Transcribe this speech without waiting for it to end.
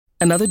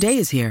Another day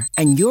is here,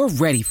 and you're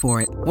ready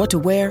for it. What to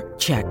wear?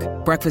 Check.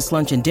 Breakfast,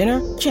 lunch, and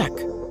dinner? Check.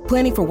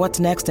 Planning for what's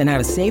next and how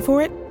to save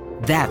for it?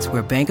 That's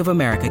where Bank of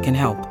America can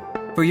help.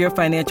 For your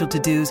financial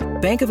to-dos,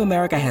 Bank of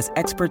America has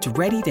experts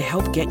ready to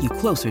help get you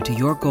closer to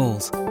your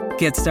goals.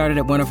 Get started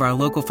at one of our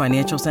local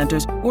financial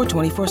centers or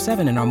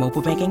 24/7 in our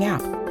mobile banking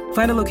app.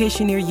 Find a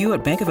location near you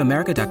at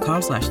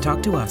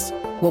bankofamerica.com/talktous.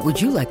 What would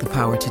you like the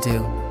power to do?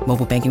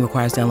 Mobile banking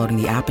requires downloading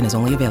the app and is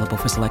only available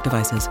for select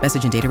devices.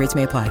 Message and data rates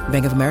may apply.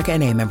 Bank of America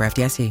N.A., member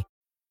FDIC.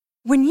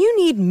 When you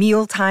need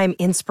mealtime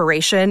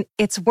inspiration,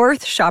 it's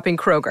worth shopping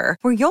Kroger,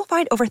 where you'll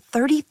find over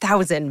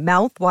 30,000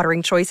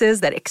 mouth-watering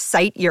choices that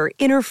excite your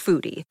inner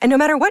foodie. And no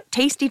matter what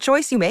tasty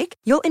choice you make,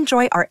 you'll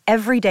enjoy our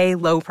everyday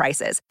low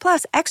prices,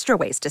 plus extra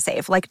ways to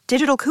save, like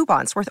digital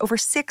coupons worth over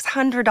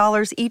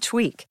 $600 each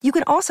week. You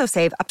can also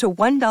save up to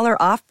 $1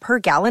 off per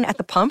gallon at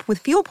the pump with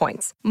fuel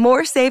points.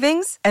 More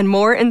savings and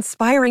more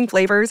inspiring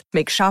flavors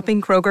make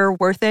shopping Kroger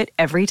worth it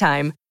every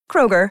time.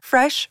 Kroger,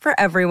 fresh for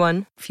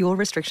everyone. Fuel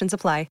restrictions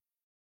apply.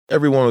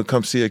 Everyone would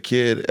come see a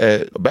kid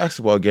at a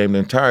basketball game.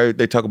 They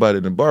talk about it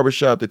in the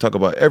barbershop. They talk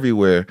about it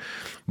everywhere.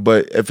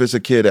 But if it's a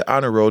kid at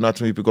honor roll, not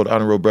too many people go to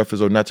honor roll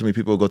breakfast, or not too many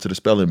people go to the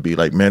spelling bee.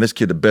 Like, man, this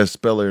kid the best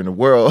speller in the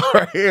world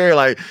right here.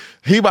 Like,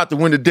 he about to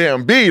win the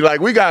damn bee. Like,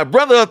 we got a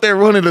brother up there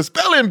running the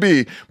spelling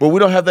bee. But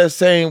we don't have that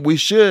same, we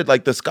should.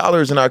 Like, the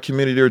scholars in our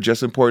community are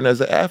just important as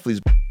the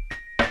athletes.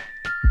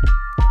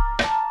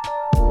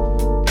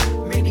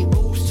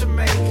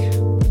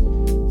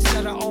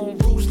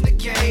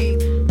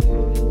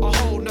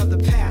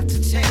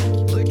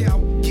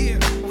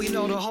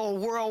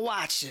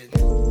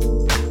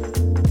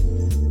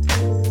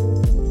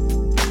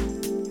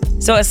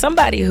 So as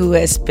somebody who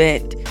has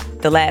spent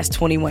the last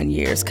 21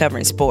 years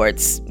covering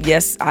sports,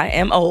 yes, I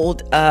am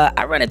old.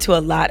 I run into a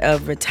lot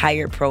of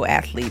retired pro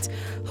athletes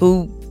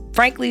who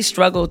frankly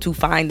struggle to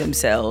find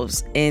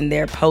themselves in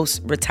their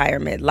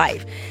post-retirement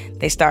life.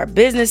 They start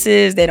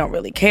businesses they don't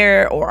really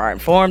care or are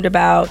informed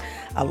about.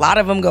 A lot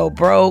of them go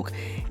broke.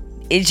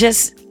 It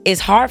just is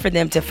hard for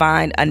them to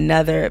find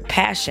another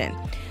passion.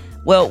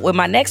 Well, with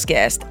my next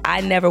guest,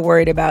 I never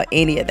worried about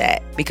any of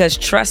that because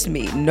trust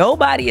me,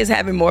 nobody is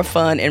having more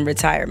fun in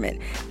retirement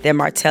than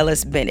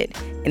Martellus Bennett,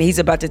 and he's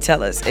about to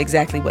tell us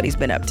exactly what he's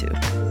been up to.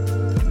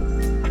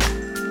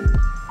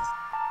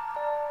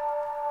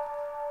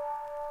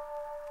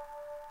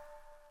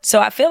 So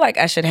I feel like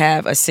I should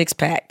have a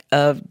six-pack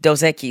of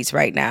Dos Equis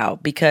right now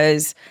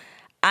because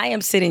I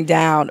am sitting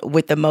down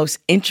with the most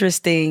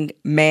interesting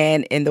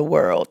man in the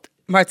world,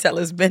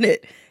 Martellus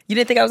Bennett. You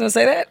didn't think I was going to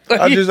say that?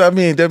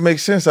 That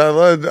makes sense.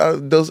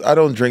 I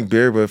don't drink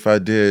beer, but if I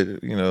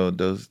did,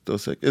 is it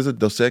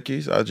Dos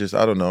Equis?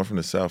 I don't know. I'm from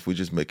the South. We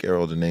just make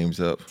all the names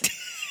up.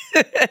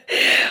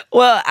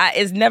 Well,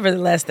 it's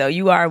nevertheless, though,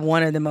 you are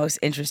one of the most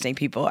interesting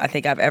people I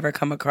think I've ever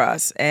come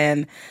across.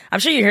 And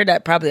I'm sure you heard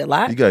that probably a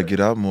lot. You got to get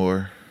out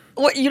more.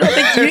 What, you don't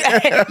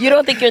think you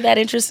don't think you're that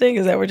interesting?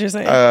 Is that what you're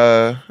saying?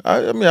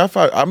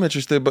 I'm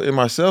interested in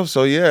myself,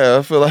 so yeah,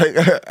 I feel like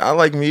I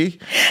like me.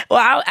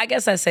 Well, I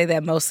guess I say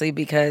that mostly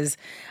because,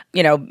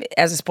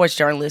 as a sports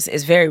journalist,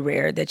 it's very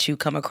rare that you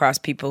come across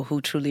people who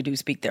truly do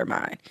speak their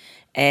mind,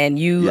 and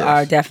you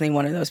are definitely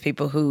one of those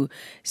people who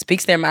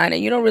speaks their mind,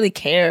 and you don't really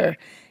care,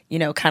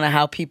 kind of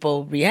how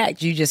people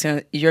react.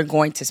 You're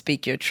going to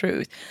speak your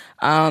truth.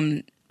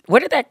 Where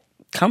did that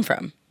come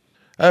from?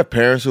 I have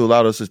parents who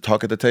allowed us to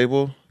talk at the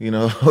table,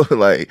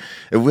 like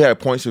if we had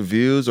points of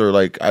views or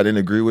like I didn't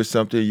agree with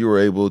something, you were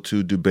able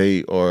to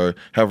debate or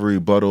have a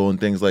rebuttal and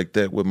things like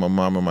that with my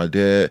mom and my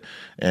dad.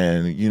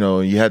 And, you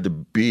had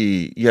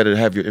to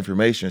have your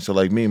information. So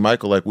like me and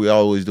Michael, like we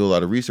always do a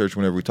lot of research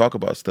whenever we talk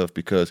about stuff,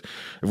 because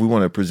if we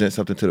want to present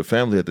something to the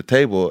family at the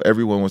table,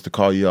 everyone wants to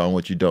call you out on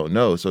what you don't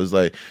know. So it's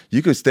like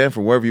you could stand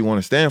for wherever you want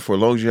to stand for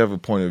as long as you have a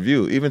point of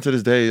view. Even to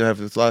this day, I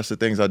have lots of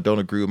things I don't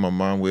agree with my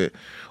mom with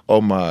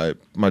or my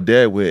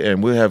dad with,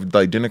 and we'll have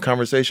like dinner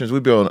conversations.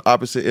 We'd be on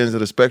opposite ends of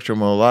the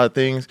spectrum on a lot of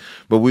things,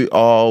 but we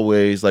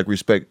always like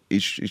respect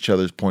each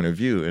other's point of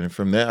view. And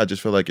from that, I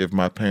just feel like if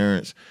my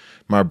parents,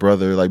 my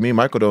brother, like me and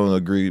Michael don't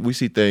agree, we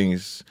see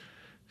things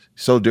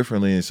so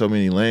differently in so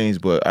many lanes,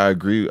 but I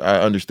agree.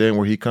 I understand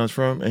where he comes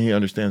from and he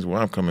understands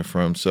where I'm coming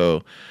from.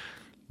 So,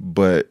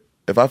 but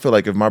if I feel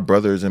like if my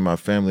brothers and my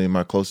family and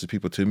my closest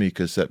people to me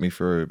could set me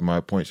for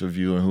my points of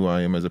view and who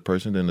I am as a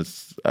person, then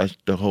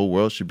the whole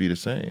world should be the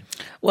same.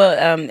 Well,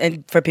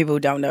 and for people who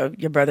don't know,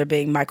 your brother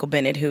being Michael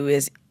Bennett, who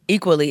is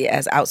equally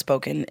as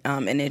outspoken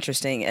and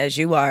interesting as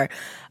you are.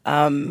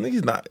 I think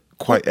he's not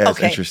quite as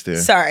interesting.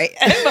 Sorry.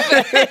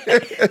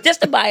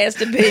 Just a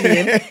biased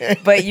opinion.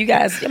 But you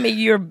guys,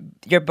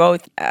 you're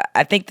both,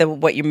 I think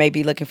what you may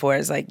be looking for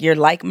is like you're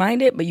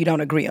like-minded, but you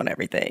don't agree on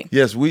everything.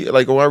 Yes, we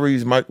like when I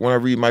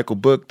read Michael's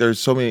book, there's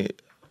so many.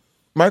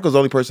 Michael's the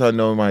only person I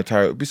know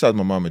besides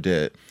my mom and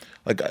dad.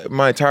 Like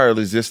my entire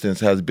existence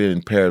has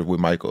been paired with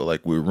Michael.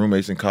 Like we were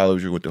roommates in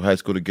college, we went to high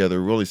school together.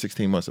 We were only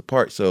 16 months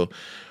apart, so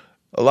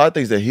a lot of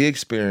things that he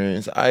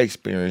experienced, I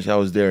experienced. I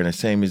was there in the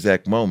same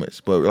exact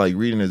moments. But like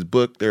reading his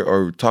book there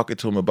or talking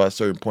to him about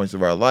certain points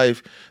of our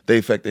life, they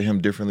affected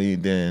him differently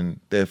than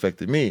they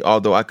affected me.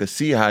 Although I could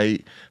see how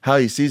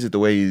he sees it the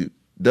way he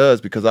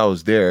does because I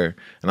was there,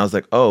 and I was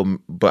like, oh,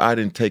 but I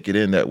didn't take it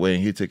in that way,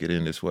 and he took it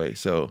in this way.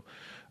 So,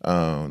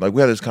 like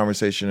we had this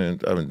conversation,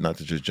 and I mean, not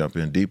to just jump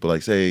in deep, but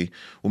like say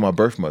with my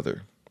birth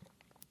mother,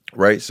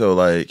 right? So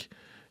like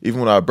even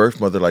with our birth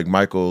mother, like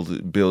Michael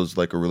builds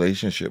like a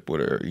relationship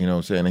with her, you know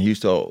what I'm saying?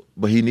 And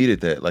but he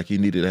needed that, like he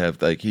needed to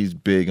have like he's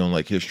big on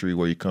like history,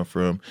 where you come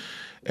from,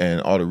 and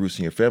all the roots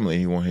in your family.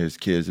 He wants his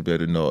kids to be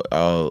able to know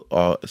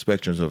all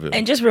spectrums of it.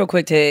 And just real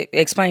quick to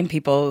explain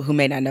people who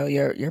may not know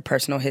your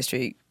personal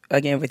history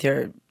again with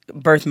your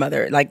birth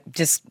mother, like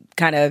just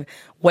kind of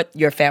what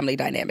your family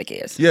dynamic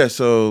is. Yeah,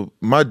 so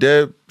my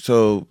dad,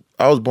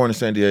 I was born in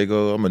San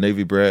Diego. I'm a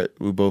Navy brat.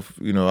 We both,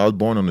 I was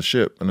born on the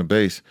ship, on the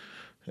base.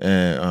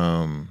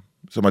 And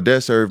so my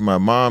dad served my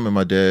mom and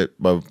my dad,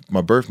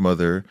 my birth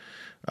mother,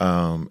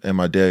 and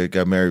my dad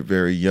got married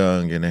very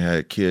young, and they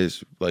had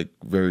kids like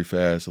very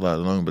fast, a lot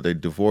long, but they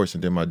divorced,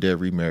 and then my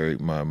dad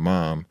remarried my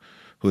mom,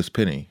 who is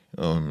Penny.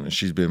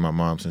 She's been my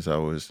mom since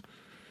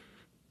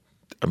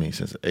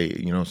since 8,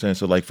 you know what I'm saying?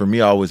 So like for me,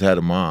 I always had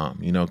a mom,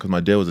 because my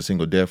dad was a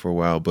single dad for a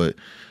while, but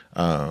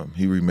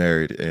he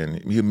remarried, and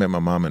he met my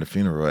mom at a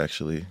funeral,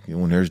 actually.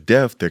 When there's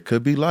death, there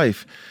could be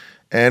life.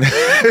 And if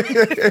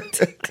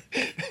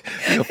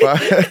I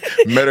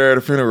met her at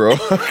a funeral.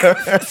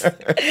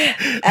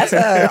 That's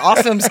an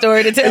awesome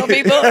story to tell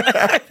people.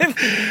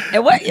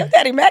 And what, your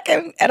daddy Mac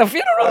at a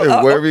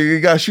funeral? Wherever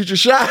you got to shoot your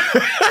shot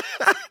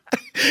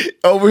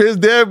over his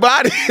dead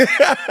body.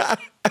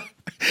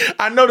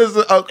 I know this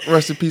is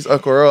rest in peace,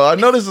 Uncle Earl. I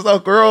know this is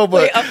Uncle Earl,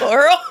 but wait, Uncle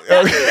Earl?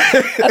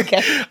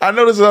 Okay. I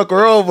know this is Uncle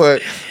Earl,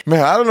 but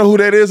man, I don't know who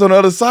that is on the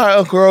other side,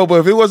 Uncle Earl. But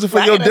if it wasn't for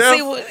your death,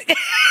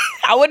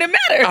 I wouldn't have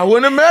met her. I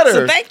wouldn't have met her.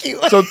 So thank you.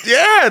 So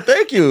yeah,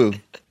 thank you.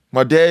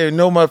 My dad,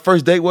 my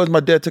first date was my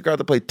dad took her out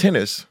to play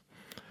tennis.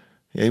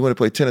 Yeah, he went to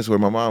play tennis where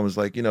my mom was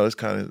like, that's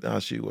kind of how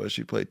she was.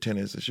 She played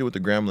tennis and she went to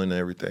Grambling and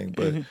everything.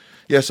 But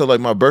yeah, so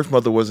like my birth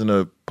mother wasn't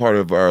a part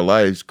of our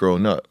lives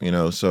growing up,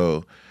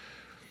 so.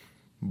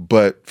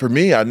 But for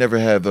me, I never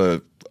had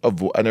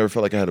I never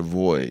felt like I had a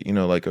void,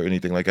 like or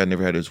anything. Like I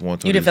never had this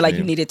want. You didn't feel like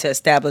you needed to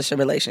establish a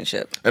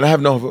relationship. And I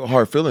have no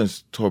hard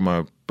feelings toward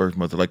my birth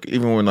mother. Like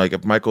even when like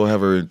if Michael have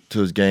her to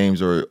his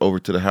games or over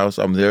to the house,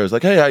 I'm there. It's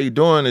like, hey, how you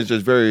doing? It's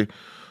just very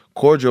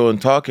cordial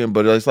and talking,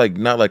 but it's like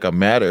not like I'm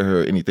mad at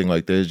her or anything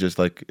like that. It's just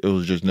like it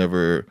was just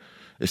never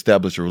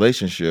established a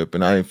relationship,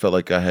 and I didn't feel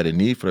like I had a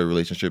need for that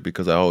relationship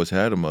because I always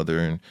had a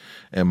mother,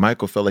 and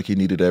Michael felt like he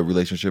needed that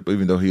relationship,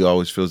 even though he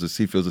always feels the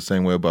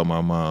same way about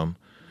my mom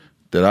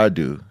that I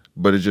do.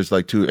 But it's just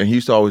like and he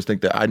used to always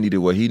think that I needed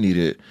what he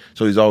needed,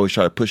 so he's always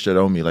trying to push that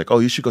on me, like, oh,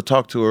 you should go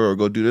talk to her or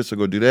go do this or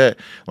go do that.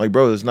 Like,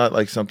 bro, it's not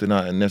like something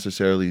I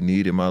necessarily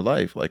need in my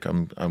life. Like,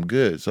 I'm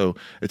good. So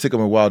it took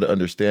him a while to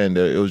understand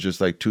that it was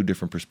just like two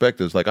different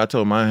perspectives. Like I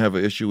told him I have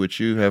an issue with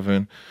you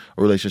having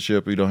a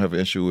relationship, or you don't have an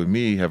issue with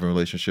me having a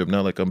relationship.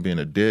 Not like I'm being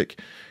a dick.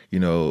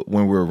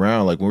 When we're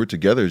around, like when we're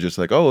together, it's just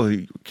like, oh,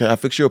 can I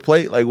fix your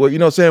plate? Like, what,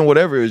 saying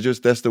whatever. It's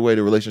just that's the way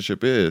the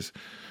relationship is.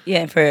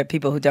 Yeah, and for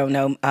people who don't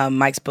know,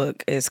 Mike's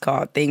book is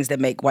called Things That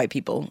Make White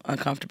People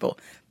Uncomfortable.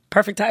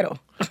 Perfect title.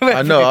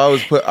 I know.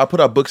 I put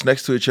our books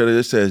next to each other.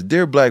 It says,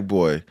 "Dear Black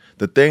Boy,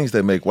 the things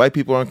that make white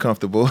people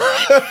uncomfortable."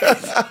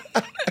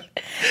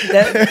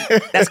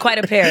 That's quite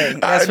a pairing.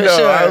 That's for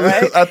sure,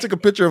 right? I took a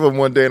picture of him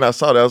one day and I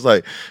saw that. I was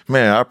like,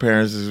 man, our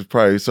parents is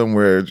probably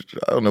somewhere.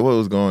 I don't know what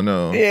was going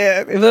on.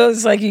 Yeah, it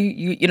was like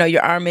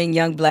you're arming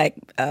young black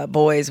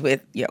boys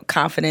with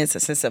confidence, a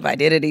sense of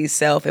identity,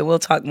 self, and we'll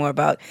talk more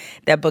about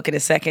that book in a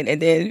second.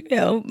 And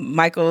then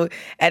Michael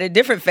at a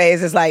different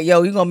phase is like,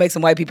 yo, you're gonna make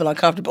some white people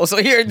uncomfortable. So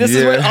this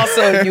is what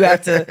also you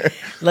have to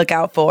look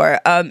out for.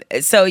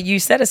 So you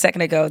said a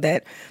second ago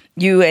that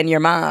you and your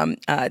mom,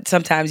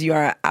 sometimes you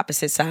are on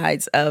opposite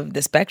sides of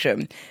the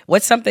spectrum.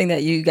 What's something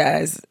that you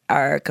guys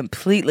are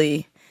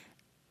completely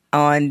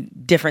on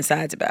different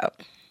sides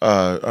about?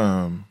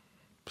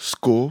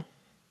 School.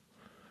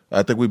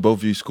 I think we both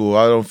view school.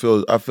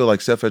 I feel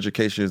like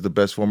self-education is the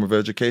best form of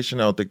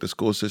education. I don't think the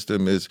school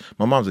system is.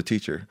 My mom's a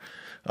teacher.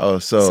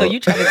 So you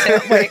trying to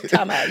tell? Wait,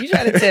 time out. You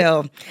trying to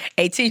tell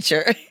a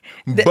teacher?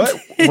 But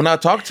when I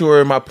talk to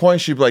her, my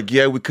point, she'd be like,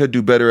 yeah, we could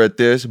do better at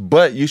this,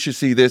 but you should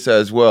see this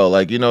as well.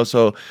 Like,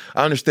 so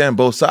I understand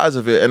both sides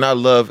of it, and I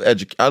love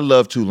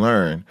to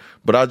learn.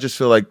 But I just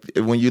feel like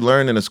when you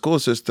learn in a school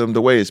system,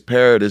 the way it's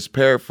paired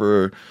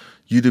for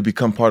you to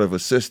become part of a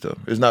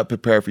system. It's not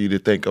prepared for you to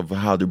think of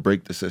how to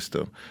break the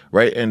system,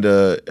 right? And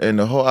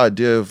the whole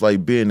idea of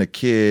like being a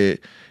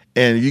kid.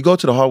 And you go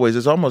to the hallways,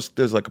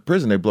 there's like a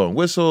prison. They blowing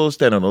whistles,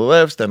 stand on the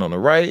left, stand on the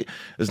right.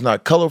 It's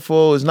not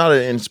colorful. It's not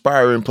an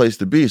inspiring place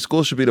to be.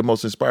 School should be the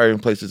most inspiring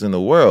places in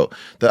the world.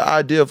 The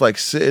idea of like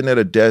sitting at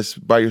a desk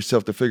by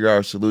yourself to figure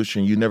out a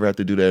solution, you never have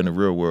to do that in the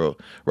real world,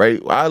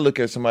 right? I look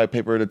at somebody's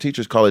paper, the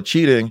teachers call it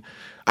cheating.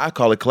 I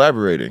call it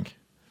collaborating.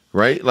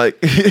 right? Like,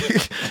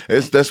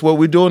 that's what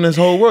we do in this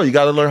whole world. You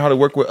got to learn how to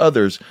work with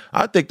others.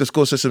 I think the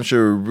school system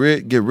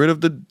should get rid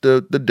of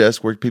the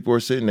desk where people are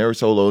sitting there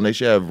solo, and they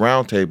should have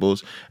round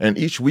tables. And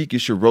each week you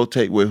should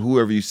rotate with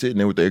whoever you're sitting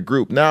there with their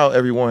group. Now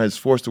everyone is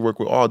forced to work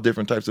with all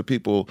different types of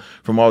people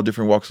from all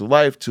different walks of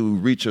life to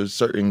reach a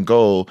certain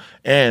goal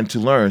and to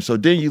learn. So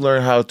then you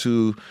learn how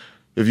to.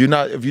 If you're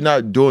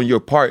not doing your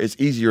part, it's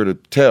easier to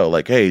tell,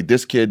 like, hey,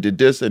 this kid did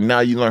this, and now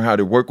you learn how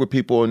to work with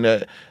people in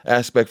that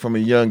aspect from a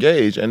young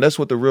age. And that's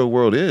what the real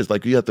world is.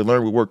 Like, you have to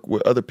learn to work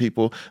with other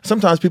people.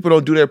 Sometimes people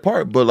don't do their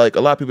part, but like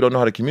a lot of people don't know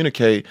how to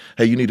communicate.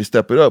 Hey, you need to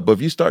step it up. But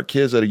if you start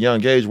kids at a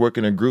young age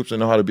working in groups and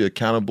know how to be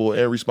accountable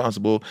and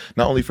responsible,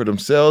 not only for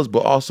themselves, but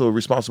also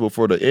responsible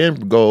for the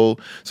end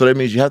goal. So that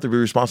means you have to be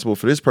responsible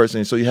for this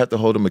person. So you have to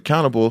hold them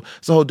accountable.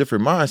 It's a whole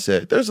different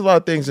mindset. There's a lot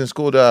of things in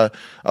school that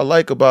I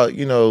like about,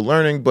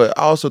 learning, but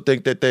I also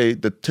think that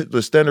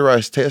the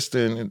standardized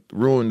testing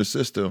ruined the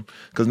system,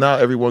 because now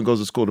everyone goes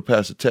to school to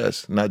pass a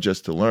test, not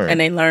just to learn. And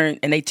they learn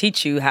and they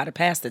teach you how to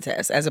pass the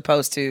test, as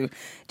opposed to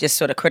just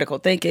sort of critical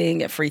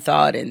thinking and free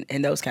thought and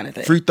those kind of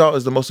things. Free thought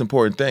is the most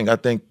important thing. I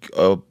think,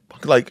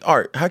 like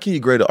art. How can you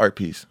grade an art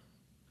piece?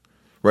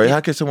 Right? Yeah. How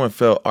can someone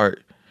fail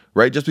art?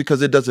 Right? Just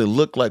because it doesn't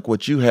look like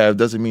what you have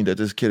doesn't mean that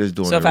this kid is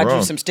doing it wrong. So if I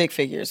drew some stick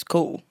figures,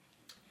 cool.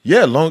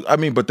 Yeah,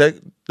 but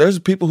there's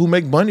people who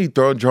make money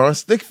drawing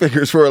stick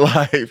figures for a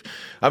life.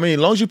 I mean, as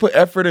long as you put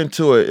effort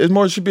into it,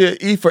 it should be an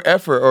E for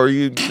effort, or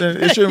it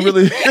shouldn't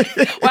really.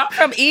 Well,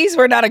 from E's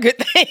were not a good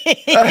thing.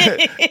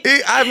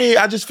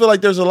 I just feel like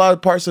there's a lot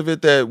of parts of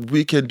it that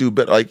we can do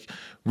better, like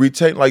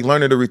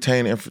learning to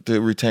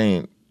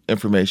retain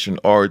information,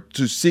 or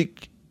to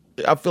seek.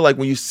 I feel like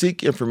when you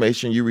seek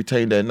information, you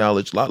retain that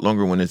knowledge a lot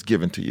longer when it's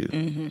given to you,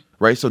 mm-hmm.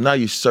 right? So now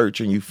you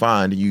search and you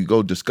find and you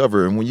go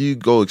discover. And when you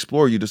go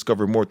explore, you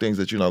discover more things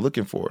that you're not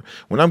looking for.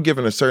 When I'm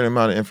given a certain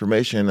amount of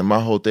information and my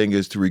whole thing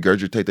is to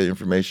regurgitate that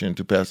information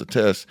to pass a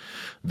test,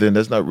 then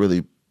that's not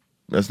really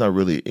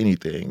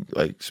anything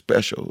like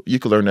special. You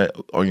can learn that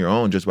on your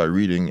own just by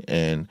reading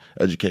and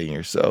educating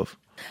yourself.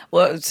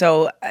 Well,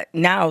 so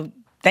now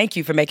thank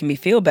you for making me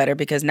feel better,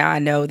 because now I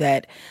know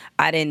that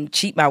I didn't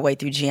cheat my way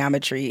through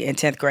geometry in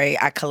 10th grade.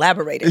 I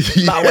collaborated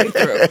my way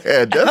through.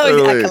 Yeah,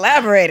 definitely. I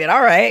collaborated,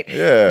 all right.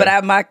 Yeah.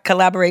 But my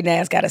collaborating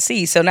ass got a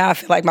C, so now I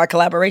feel like my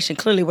collaboration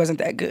clearly wasn't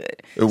that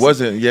good. It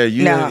wasn't. Yeah,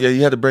 you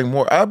had to bring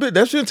more.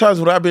 There's been times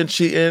when I've been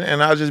cheating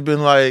and I've just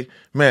been like,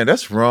 man,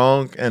 that's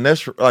wrong. And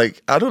that's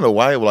like, I don't know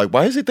why. Like,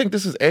 why does he think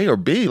this is A or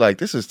B? Like,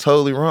 this is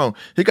totally wrong.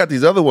 He got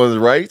these other ones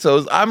right.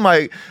 So I'm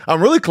like,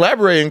 I'm really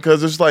collaborating,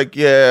 because it's like,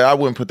 yeah, I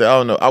wouldn't put that. I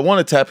don't know. I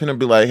want to tap him and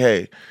be like,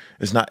 hey,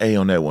 it's not A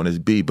on that one, it's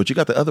B. But you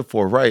got the other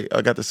 4 right.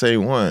 I got the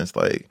same ones.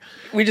 Like,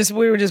 we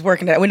were just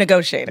working that. We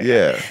negotiated.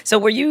 Yeah. So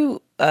were you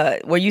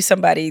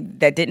somebody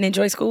that didn't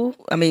enjoy school?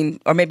 I mean,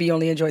 or maybe you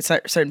only enjoyed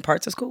certain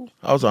parts of school?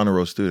 I was an honor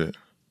roll student.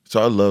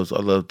 So I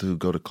love to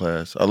go to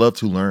class. I love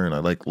to learn.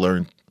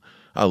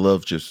 I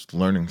love just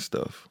learning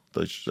stuff.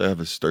 I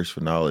have a thirst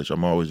for knowledge.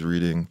 I'm always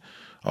reading,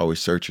 always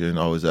searching,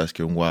 always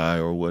asking why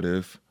or what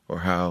if or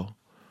how.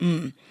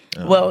 Mm.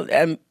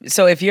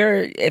 So if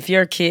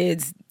your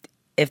kids,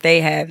 if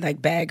they had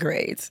like bad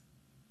grades,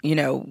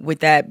 would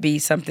that be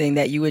something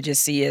that you would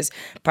just see as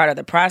part of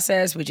the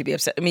process? Would you be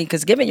upset? I mean,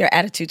 because given your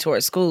attitude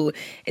towards school,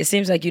 it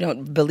seems like you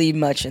don't believe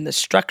much in the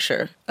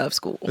structure of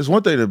school. It's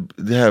one thing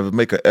to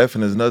make an F,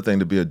 and it's another thing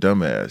to be a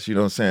dumbass. You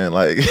know what I'm saying?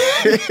 Like,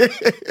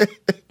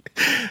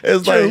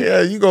 it's true. Like,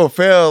 yeah, you gonna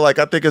fail. Like,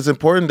 I think it's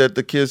important that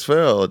the kids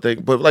fail.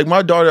 But like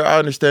my daughter, I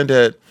understand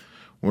that.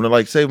 When I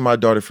like say my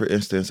daughter, for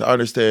instance, I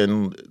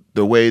understand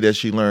the way that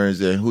she learns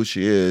and who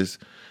she is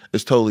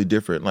totally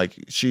different. Like,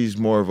 she's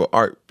more of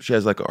she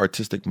has like an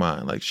artistic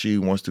mind. Like, she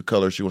wants to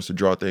color, she wants to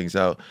draw things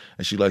out,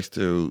 and she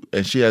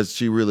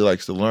really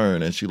likes to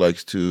learn, and she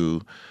likes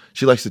to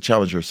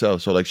challenge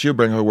herself. So like, she'll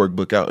bring her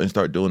workbook out and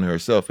start doing it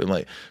herself, and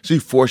like, she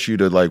force you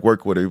to like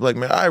work with her. You're like,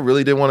 man, I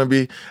really didn't want to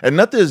be, and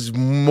nothing's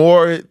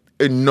more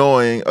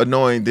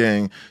annoying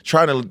than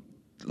trying to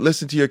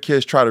listen to your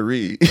kids try to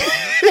read.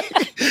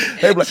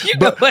 Hey, but it's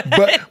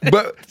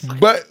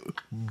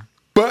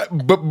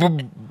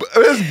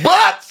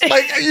buts.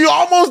 Like, you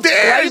almost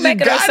there. Why you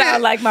making us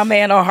sound like my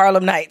man on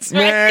Harlem Nights?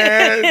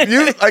 Man,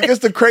 it's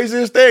the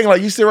craziest thing.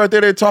 Like, you sit right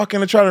there, they're talking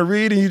and trying to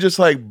read, and you just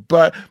like,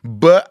 but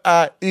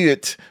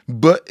it.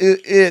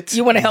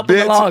 You want to help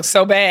them along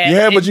so bad.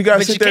 Yeah, but you got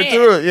to sit there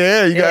through it.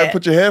 Yeah, you got to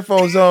put your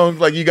headphones on.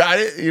 Like, you got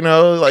it.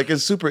 Like,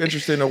 it's super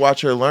interesting to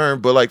watch her learn.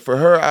 But like, for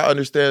her, I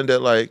understand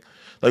that like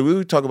we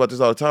would talk about this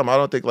all the time. I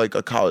don't think like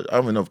I don't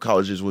even know if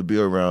colleges would be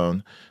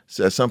around.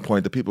 So at some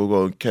point, the people are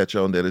going to catch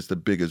on that it's the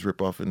biggest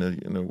ripoff in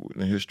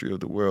the history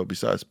of the world,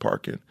 besides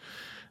parking.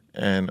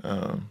 And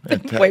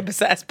wait,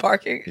 besides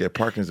parking? Yeah,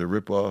 parking's a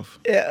ripoff.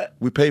 Yeah,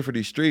 we pay for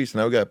these streets,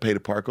 now we got to pay to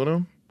park on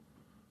them.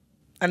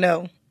 I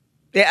know.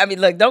 Yeah, I mean,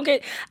 look,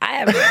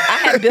 I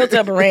have built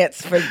up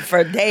rants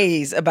for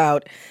days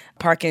about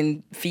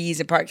parking fees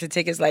and parking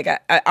tickets. Like,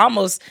 I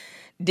almost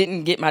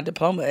didn't get my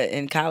diploma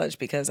in college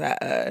because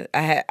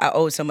I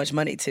owed so much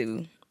money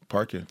to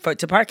parking.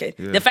 To parking.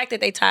 Yeah. The fact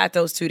that they tied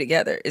those two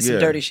together is some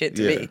dirty shit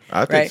to me.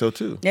 I think so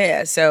too.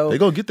 Yeah, so they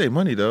gonna get their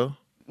money though.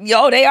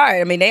 Yo, they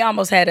are. I mean, they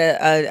almost had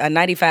a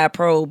 95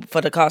 Pro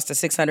for the cost of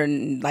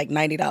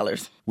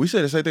 $690. We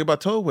say the same thing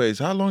about tollways.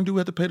 How long do we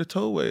have to pay the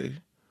tollway?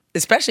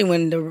 Especially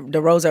when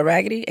the roads are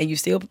raggedy and you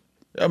still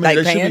I mean, like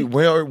there paying? should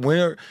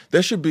be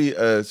there should be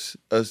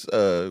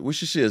we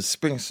should see a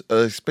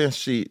expense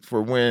sheet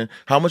for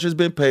how much has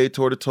been paid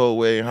toward the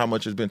tollway and how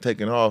much has been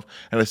taken off,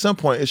 and at some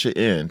point it should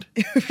end.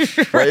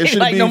 Right? It should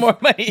like be no more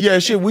money. Yeah,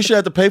 we should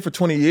have to pay for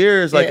 20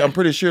 years. Like I'm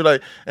pretty sure.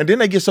 And then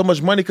they get so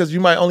much money because you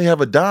might only have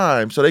a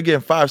dime, so they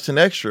getting 5 cents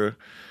extra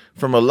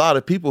from a lot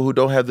of people who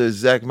don't have the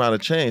exact amount of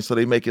change, so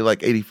they make it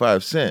like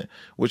 85 cents,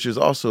 which is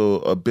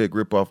also a big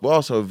ripoff, but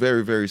also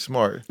very, very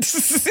smart.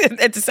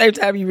 At the same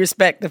time, you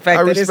respect the fact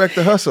I respect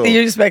the hustle.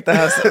 You respect the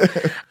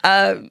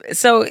hustle.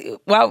 So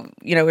while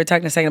we're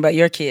talking a second about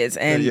your kids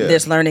and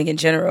this learning in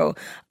general,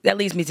 that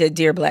leads me to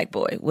Dear Black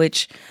Boy,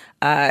 which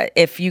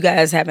if you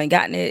guys haven't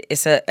gotten it,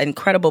 it's an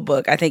incredible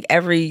book. I think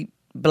every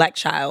Black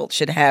child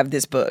should have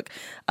this book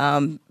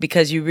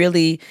because you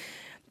really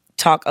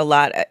talk a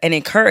lot and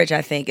encourage.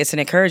 I think it's an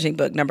encouraging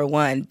book, number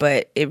one,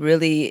 but it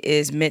really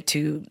is meant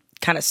to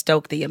kind of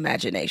stoke the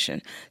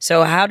imagination.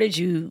 So how did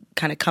you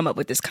kind of come up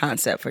with this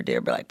concept for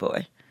Dear Black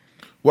Boy?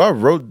 Well, I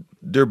wrote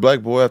Dear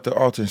Black Boy after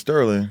Alton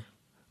Sterling.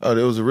 It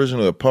was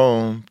originally a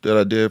poem that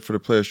I did for the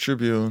Players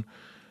Tribune,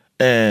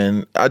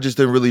 and I just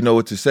didn't really know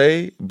what to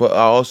say. But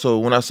I also,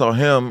 when I saw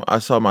him, I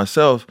saw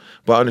myself.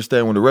 But I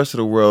understand when the rest of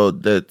the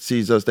world that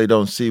sees us, they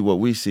don't see what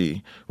we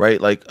see, right?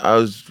 Like I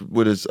was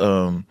with his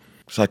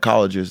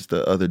psychologist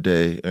the other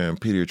day and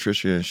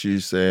pediatrician, and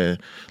she's saying,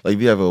 like,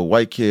 if you have a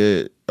white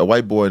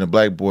boy and a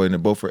black boy, and they're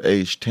both are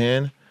age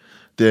 10,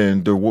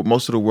 then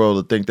most of the world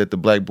will think that the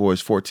black boy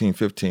is 14,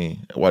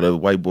 15, while the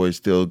white boy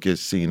still gets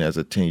seen as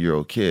a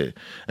 10-year-old kid.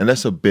 And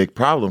that's a big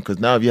problem, because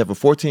now if you have a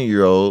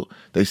 14-year-old,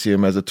 they see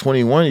him as a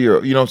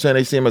 21-year-old. You know what I'm saying?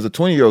 They see him as a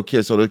 20-year-old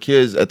kid. So the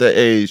kids at that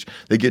age,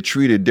 they get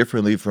treated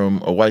differently from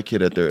a white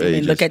kid at their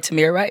age. Look at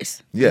Tamir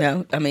Rice.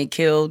 Yeah.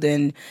 Killed.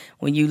 And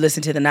when you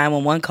listen to the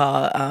 911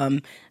 call,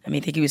 I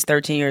think he was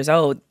 13 years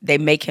old. They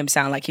make him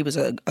sound like he was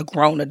a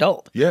grown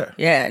adult. Yeah.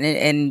 Yeah.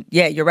 And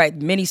you're right.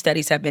 Many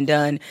studies have been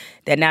done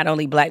that not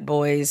only black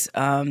boys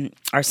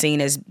are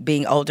seen as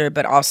being older,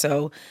 but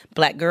also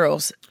black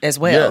girls as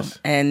well. Yes.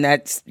 And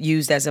that's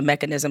used as a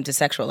mechanism to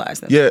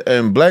sexualize them. Yeah.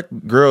 And black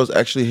girls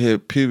actually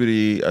hit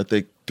puberty, I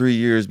think, 3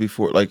 years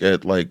before, like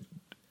at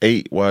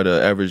 8, while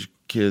the average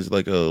kid's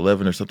like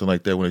 11 or something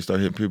like that when they start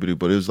hitting puberty.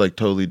 But it was like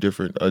totally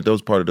different. That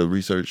was part of the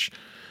research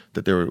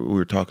that we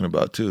were talking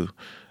about too.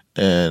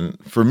 And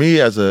for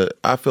me, I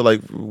feel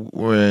like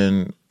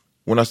when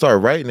I started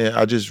writing it,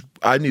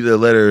 I needed a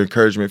letter of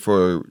encouragement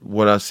for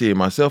what I see in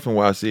myself and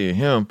what I see in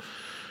him.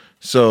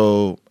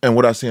 So, and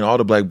what I see in all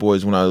the black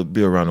boys when I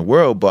be around the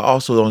world, but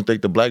also don't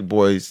think the black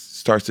boys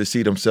starts to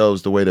see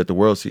themselves the way that the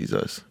world sees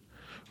us,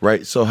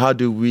 right? So how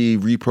do we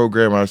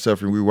reprogram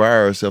ourselves and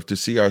rewire ourselves to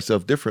see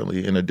ourselves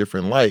differently in a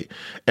different light?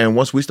 And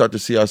once we start to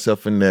see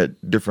ourselves in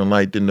that different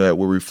light, then that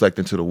will reflect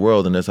into the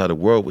world, and that's how the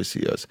world would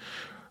see us.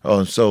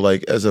 So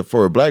like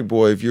for a black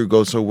boy, if you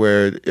go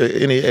somewhere at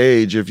any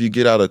age, if you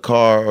get out of a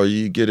car or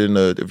you get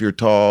if you're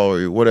tall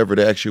or whatever,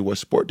 they ask you, what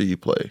sport do you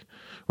play?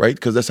 Right?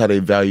 Because that's how they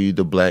value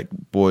the black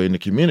boy in the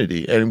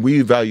community. And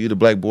we value the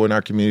black boy in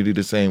our community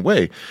the same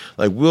way.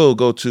 Like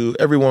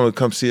everyone would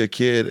come see a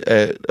kid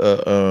at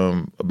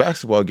a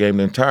basketball game.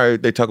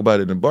 They talk about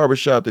it in the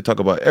barbershop. They talk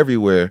about it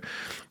everywhere.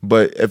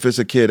 But if it's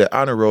a kid at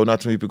honor roll, not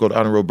too many people go to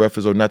honor roll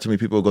breakfast, or not too many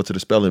people go to the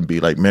spelling bee.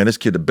 Like, man, this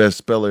kid the best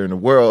speller in the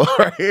world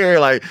right here.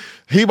 Like,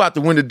 he about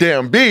to win the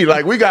damn bee.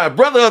 Like, we got a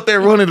brother up there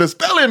running the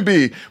spelling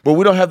bee. But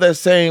we don't have that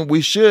same,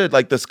 we should.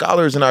 Like, the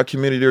scholars in our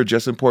community are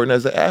just important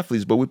as the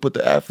athletes. But we put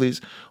the athletes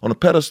on a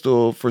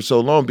pedestal for so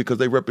long because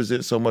they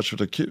represent so much of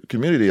the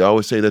community. I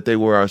always say that they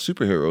were our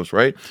superheroes,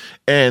 right?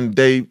 And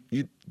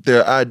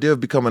their idea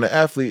of becoming an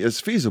athlete is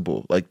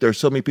feasible. Like, there's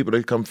so many people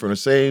that come from the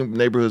same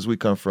neighborhoods we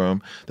come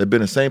from, that been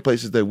in the same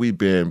places that we've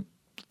been.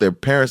 Their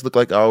parents look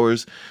like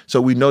ours,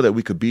 so we know that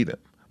we could beat them.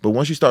 But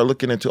once you start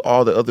looking into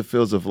all the other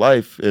fields of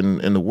life in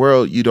the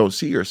world, you don't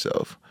see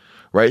yourself,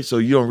 right? So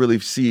you don't really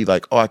see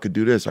like, oh, I could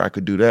do this, or I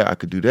could do that, I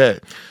could do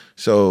that.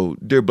 So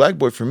Dear Black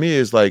Boy for me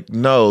is like,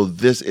 no,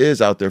 this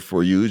is out there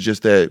for you. It's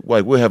just that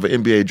like we'll have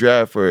an NBA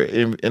draft or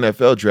an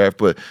NFL draft,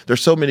 but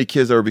there's so many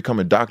kids that are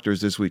becoming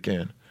doctors this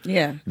weekend.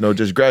 Yeah.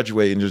 Just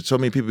graduating. There's so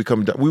many people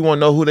becoming, we want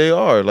to know who they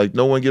are. Like,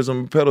 no one gives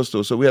them a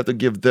pedestal. So we have to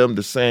give them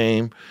the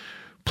same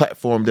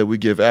platform that we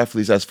give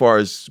athletes as far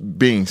as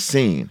being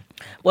seen.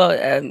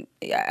 Well,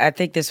 I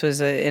think this was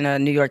in a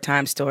New York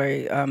Times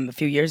story a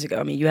few years ago.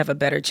 I mean, you have a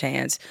better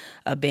chance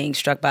of being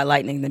struck by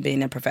lightning than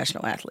being a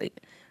professional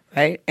athlete,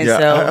 right? And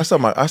yeah, I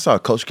saw a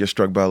coach get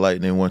struck by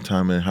lightning one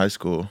time in high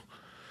school.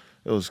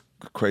 It was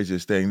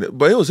craziest thing.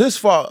 But it was his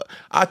fault.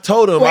 I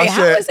told him, Wait, I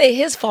said, how is it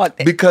his fault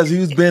then? because he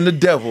was being the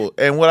devil.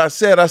 And what I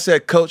said,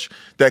 Coach,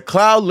 that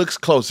cloud looks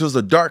close. It was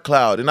a dark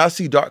cloud. And I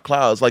see dark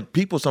clouds. Like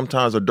people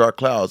sometimes are dark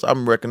clouds. I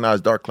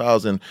recognize dark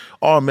clouds in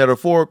all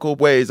metaphorical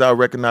ways. I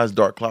recognize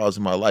dark clouds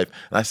in my life.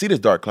 And I see this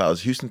dark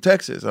clouds, Houston,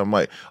 Texas. I'm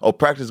like, oh,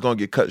 practice is going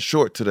to get cut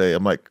short today.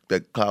 I'm like,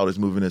 that cloud is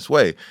moving this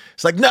way.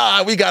 It's like,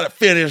 nah, we got to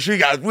finish.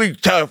 We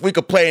tough. We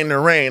could play in the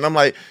rain. I'm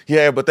like,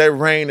 yeah, but that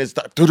rain is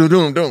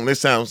doom. It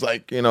sounds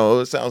like,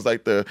 it sounds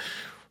like the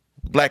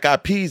Black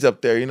Eyed Peas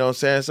up there, you know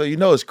what I'm saying? So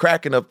it's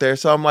cracking up there.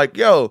 So I'm like,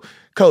 yo,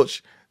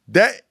 Coach,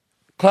 that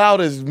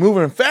cloud is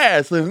moving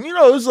fast. And,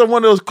 this is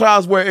one of those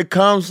clouds where it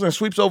comes and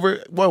sweeps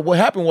over. Well, what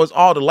happened was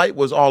all the light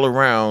was all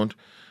around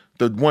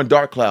the one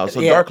dark cloud.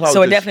 So dark cloud.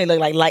 So it definitely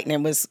looked like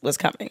lightning was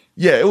coming.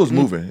 Yeah, it was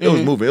moving. It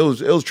was moving. It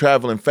was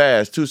traveling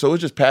fast too. So it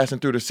was just passing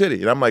through the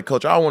city. And I'm like,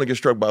 Coach, I don't want to get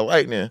struck by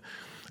lightning.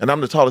 And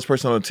I'm the tallest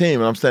person on the team,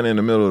 and I'm standing in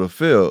the middle of the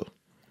field.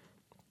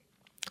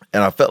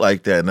 And I felt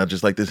like that. And I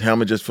just like this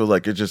helmet just feels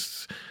like it's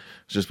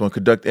just going to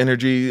conduct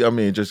energy. I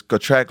mean, just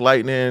attract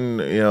lightning,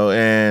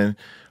 and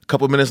a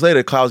couple of minutes later,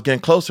 the cloud's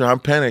getting closer. I'm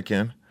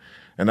panicking.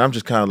 And I'm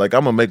just kind of like,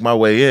 I'm going to make my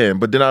way in.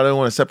 But then I didn't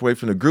want to separate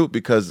from the group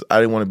because I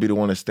didn't want to be the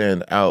one to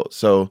stand out.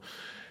 So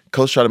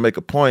Coach tried to make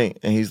a point,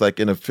 and he's like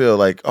in the field,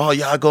 like, oh,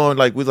 y'all going?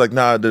 Like, we was like,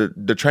 nah,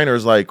 the trainer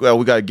is like, well,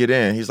 we got to get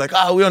in. He's like,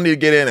 oh, we don't need to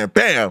get in. And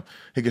bam,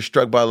 he gets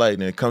struck by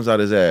lightning. It comes out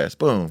his ass.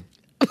 Boom.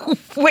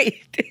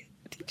 Wait.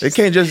 You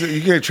can't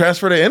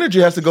transfer the energy.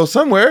 It has to go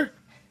somewhere.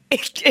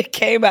 It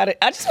came out.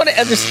 I just want to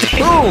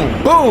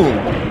understand.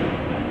 Boom.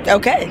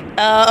 Okay.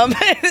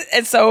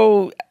 And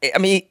so, I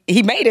mean,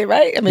 he made it,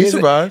 right? I mean, he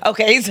survived.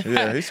 Okay. He survived.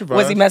 Yeah, he survived.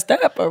 Was he messed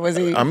up or was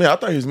he? I mean, I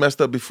thought he was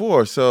messed up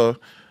before, so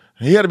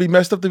he had to be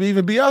messed up to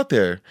even be out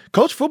there.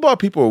 Coach, football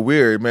people are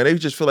weird, man. They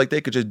just feel like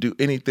they could just do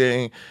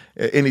anything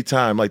at any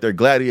time, like they're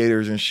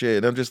gladiators and shit.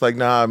 And I'm just like,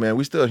 nah, man,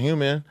 we still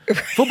human.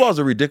 Football's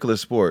a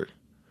ridiculous sport.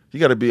 You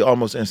got to be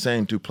almost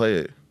insane to play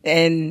it.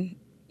 And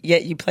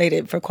yet you played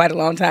it for quite a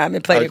long time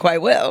and played it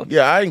quite well.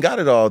 Yeah, I ain't got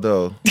it all,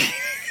 though.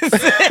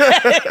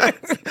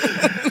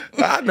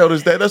 I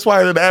noticed that. That's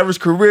why in the average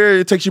career,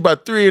 it takes you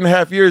about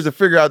 3.5 years to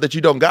figure out that you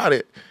don't got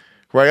it.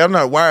 Right? I'm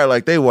not wired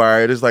like they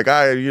wired. It's like,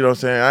 I ain't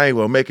going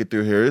to make it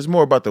through here. It's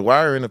more about the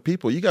wiring of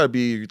people. You got to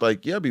be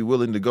like, be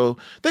willing to go.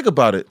 Think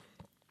about it.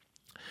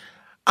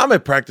 I'm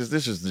at practice.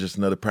 This is just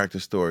another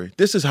practice story.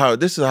 This is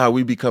how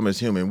we become as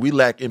human. We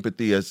lack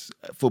empathy as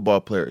football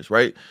players,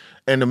 right?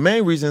 And the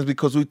main reason is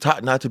because we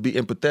taught not to be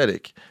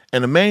empathetic.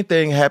 And the main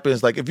thing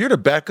happens, like if you're the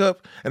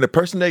backup and the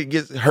person that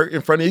gets hurt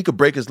in front of you, he could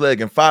break his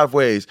leg in 5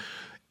 ways.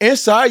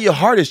 Inside, your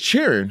heart is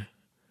cheering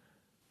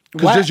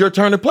because it's your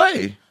turn to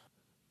play.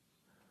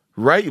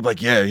 Right? You're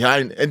like, yeah.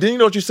 And then you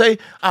know what you say?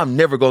 I'm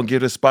never going to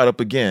give this spot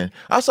up again.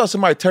 I saw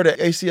somebody tear the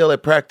ACL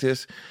at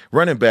practice,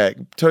 running back,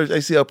 tear his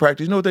ACL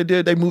practice. You know what they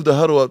did? They moved the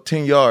huddle up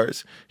 10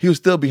 yards. He was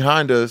still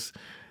behind us.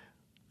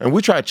 And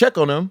we tried to check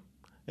on him.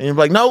 And you're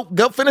like, no,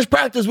 go finish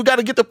practice. We got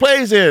to get the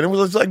plays in. It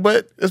was just like,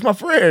 but it's my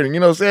friend. You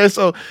know what I'm saying?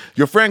 So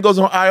your friend goes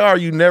on IR.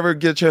 You never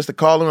get a chance to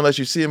call him unless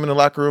you see him in the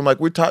locker room. Like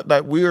we're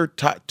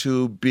taught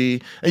to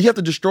be, and you have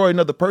to destroy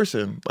another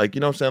person. Like,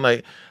 you know what I'm saying?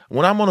 Like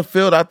when I'm on the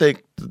field, I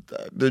think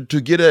to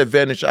get an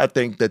advantage, I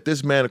think that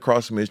this man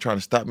across from me is trying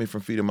to stop me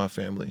from feeding my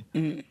family.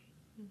 Mm-hmm.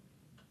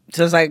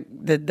 So it's like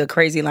the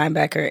crazy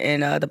linebacker in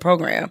the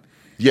program.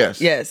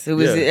 Yes. It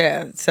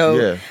was,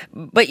 So,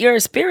 but your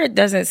spirit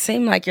doesn't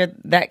seem like you're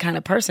that kind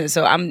of person.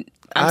 So I'm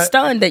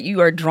stunned that you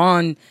are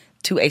drawn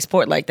to a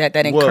sport like that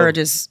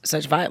encourages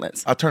such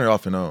violence. I turn it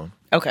off and on.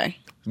 Okay.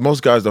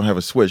 Most guys don't have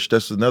a switch.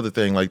 That's another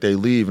thing. Like they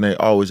leave and they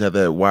always have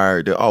that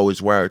wired. They're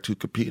always wired to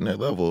compete in that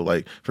level.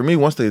 Like for me,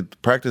 once the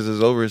practice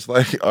is over, it's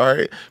like, all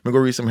right, I'm gonna go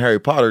read some Harry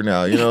Potter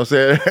now. You know what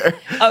I'm saying?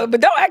 But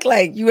don't act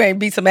like you ain't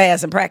beat some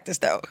ass in practice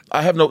though.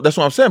 I have no. That's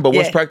what I'm saying. But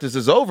once practice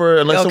is over,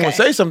 unless someone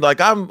says something,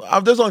 like I'm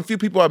there's only a few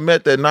people I've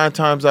met that 9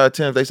 times out of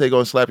 10, if they say go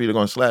and slap you, they're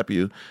gonna slap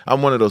you.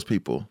 I'm one of those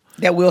people.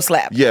 That will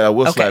slap. Yeah, I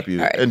will slap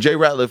you. Right. And Jay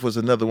Ratliff was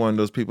another one of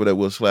those people that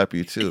will slap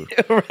you too.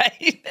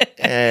 Right.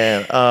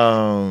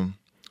 And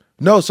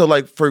no, so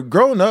like for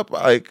growing up,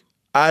 like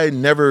I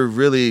never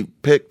really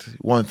picked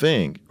one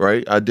thing,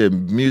 right? I did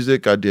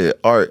music, I did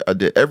art, I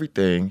did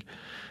everything.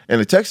 And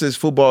in Texas,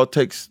 football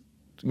it's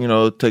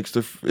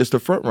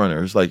the front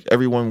runners. Like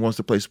everyone wants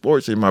to play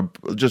sports, and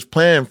just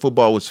playing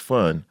football was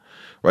fun,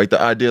 right? The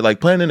idea, like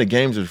playing in the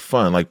games is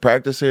fun, like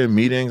practicing,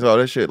 meetings, all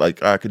that shit.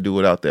 Like I could do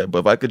without that, but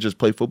if I could just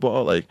play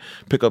football, like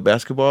pick up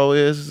basketball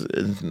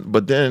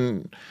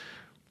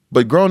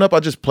But growing up, I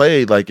just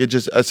played. Like it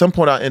just at some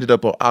point I ended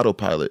up on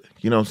autopilot.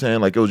 You know what I'm saying?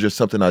 Like it was just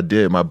something I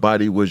did. My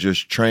body was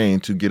just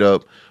trained to get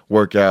up,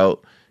 work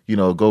out,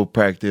 go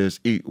practice,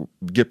 eat,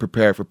 get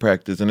prepared for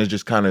practice, and it's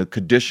just kind of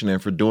conditioning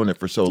for doing it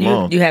for so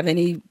long. Do you have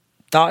any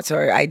thoughts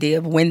or idea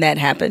of when that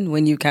happened?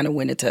 When you kind of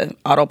went into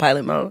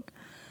autopilot mode?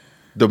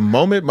 The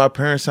moment my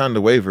parents signed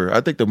the waiver,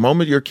 I think the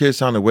moment your kids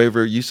sign the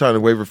waiver, you sign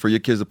a waiver for your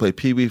kids to play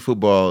Pee Wee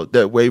football.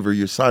 That waiver,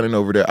 you're signing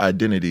over their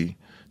identity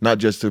not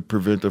just to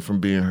prevent them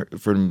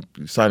from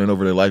signing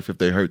over their life if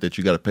they hurt that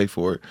you got to pay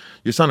for it.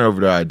 You're signing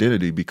over their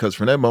identity, because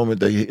from that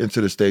moment they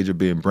enter the stage of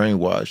being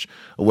brainwashed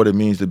of what it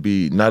means to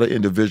be not an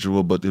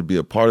individual, but to be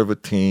a part of a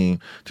team,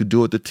 to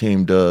do what the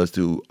team does,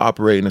 to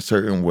operate in a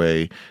certain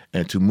way,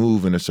 and to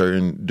move in a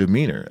certain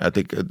demeanor. I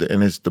think,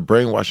 and it's the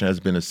brainwashing has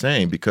been the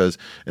same, because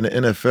in the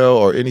NFL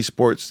or any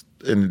sports,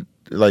 and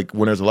like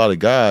when there's a lot of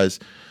guys,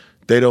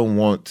 they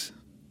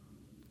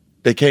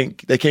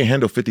can't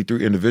handle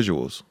 53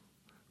 individuals.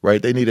 Right?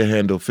 They need to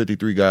handle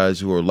 53 guys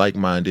who are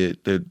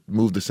like-minded, that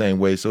move the same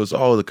way. So it's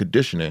all the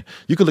conditioning.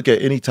 You could look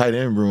at any tight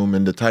end room,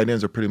 and the tight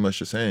ends are pretty much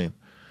the same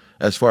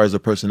as far as the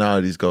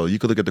personalities go. You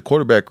could look at the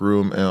quarterback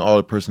room, and all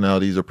the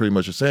personalities are pretty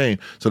much the same.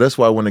 So that's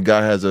why when a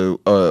guy has a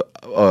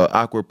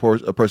awkward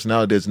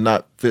personality that's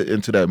not fit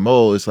into that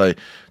mold, it's like,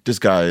 this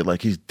guy,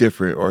 like, he's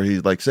different, or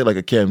he's like, say like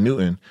a Cam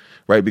Newton,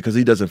 right? Because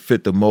he doesn't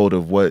fit the mold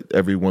of what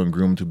everyone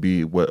groomed to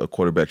be, what a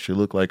quarterback should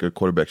look like, or a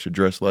quarterback should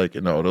dress like,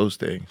 and all those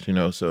things,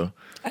 So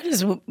I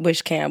just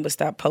wish Cam would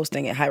stop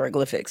posting in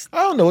hieroglyphics.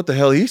 I don't know what the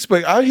hell he's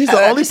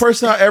the only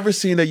person I've ever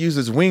seen that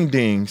uses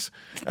wingdings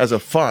as a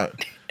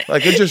font.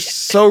 Like, it's just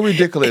so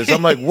ridiculous.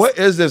 I'm like, what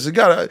is this? You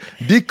gotta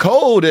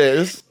decode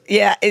this.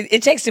 Yeah,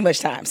 it takes too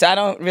much time. So I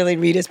don't really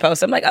read his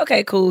posts. I'm like,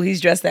 okay, cool.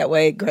 He's dressed that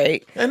way.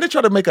 Great. And they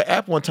tried to make an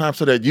app one time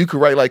so that you could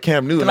write like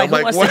Cam Newton. Like,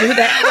 who wants to do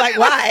that? Like,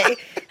 why?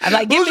 I'm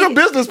like, who's your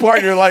business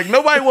partner? Like,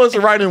 nobody wants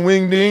to write in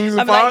wingdings.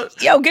 I'm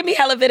like, yo, give me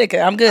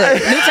Helvetica. I'm good.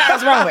 New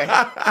Times Roman.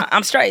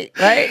 I'm straight,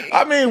 right?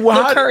 I mean,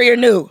 well, New Courier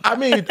New. I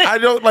mean, I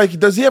don't like.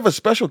 Does he have a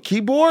special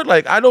keyboard?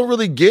 Like, I don't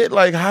really get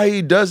like how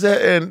he does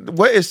that, and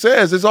what it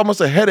says is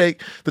almost a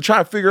headache to try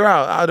to figure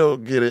out. I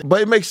don't get it,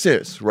 but it makes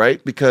sense,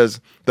 right? Because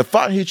the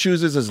font he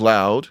chooses is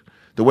loud.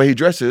 The way he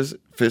dresses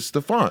fits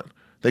the font.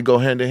 They go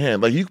hand in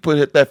hand. Like, you could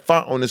put that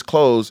font on his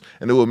clothes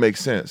and it would make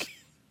sense.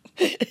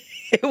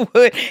 It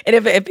would. And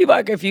if people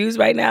are confused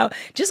right now,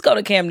 just go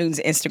to Cam Newton's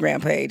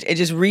Instagram page and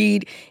just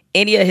read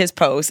any of his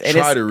posts. And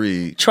Try to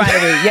read,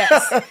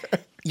 yes.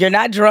 You're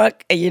not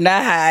drunk and you're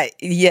not high.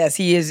 Yes,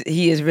 he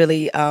is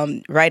really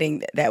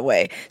writing that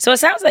way. So it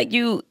sounds like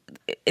you,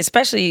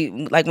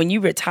 especially like when you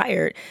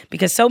retired,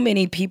 because so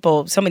many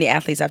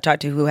athletes I've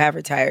talked to who have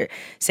retired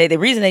say the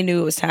reason they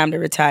knew it was time to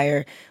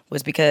retire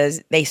was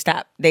because they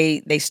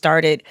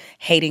started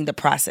hating the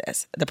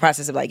process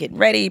of like getting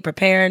ready,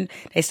 preparing.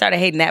 They started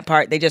hating that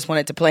part. They just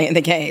wanted to play in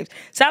the games.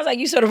 Sounds like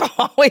you sort of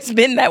always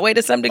been that way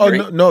to some degree.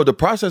 Oh, no, the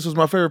process was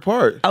my favorite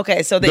part.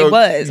 Okay, so it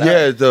was.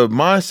 Yeah, the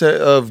mindset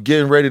of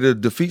getting ready to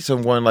defeat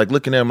someone, like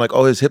looking at him like,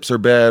 oh, his hips are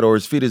bad or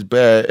his feet is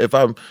bad. If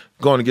I'm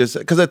going against,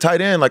 because at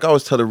tight end, like I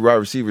always tell the wide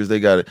receivers, they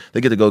get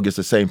to go against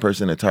the same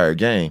person the entire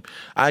game.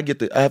 I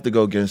have to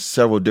go against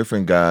several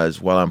different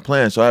guys while I'm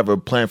playing, so I have a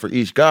plan for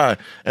each guy.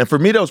 And for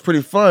me, that was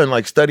pretty fun,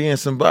 like studying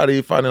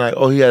somebody, finding like,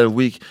 oh, he had a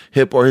weak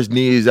hip or his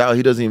knee is out.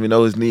 He doesn't even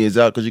know his knee is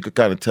out, because you could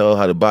kind of tell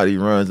how the body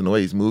runs and the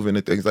way he's moving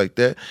and things like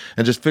that,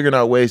 and just figuring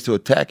out ways to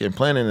attack and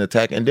planning an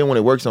attack. And then when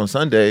it works on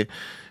Sunday,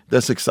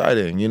 that's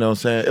exciting. You know what I'm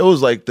saying? It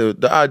was like the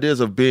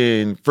ideas of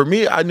being, for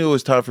me, I knew it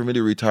was time for me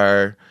to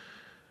retire.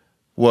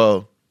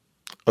 Well,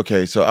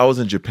 okay, so I was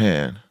in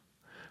Japan,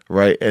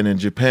 right? And in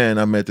Japan,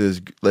 I met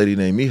this lady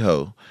named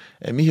Miho.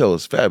 And Miho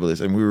was fabulous.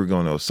 And we were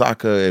going to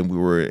Osaka and we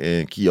were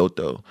in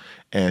Kyoto.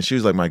 And she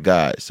was like my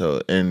guide.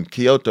 So in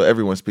Kyoto,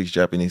 everyone speaks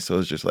Japanese. So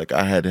it's just like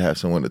I had to have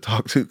someone to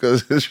talk to,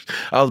 because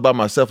I was by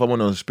myself. I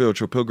went on a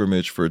spiritual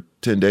pilgrimage for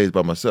 10 days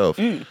by myself.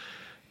 Mm.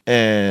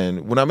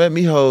 And when I met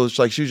Miho, it's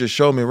like she was just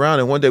showing me around.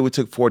 And one day we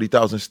took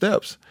 40,000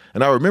 steps.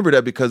 And I remember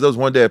that because there was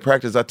one day at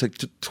practice, I took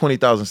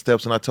 20,000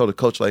 steps, and I told the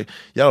coach, like,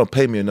 y'all don't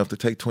pay me enough to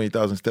take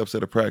 20,000 steps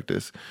at a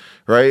practice,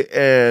 right?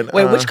 And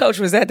wait, which coach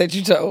was that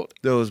you told?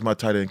 That was my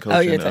tight end coach. Oh,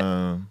 your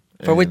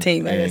for what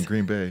team? In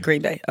Green Bay.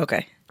 Green Bay,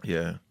 okay.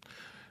 Yeah.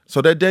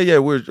 So that day, yeah,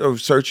 we're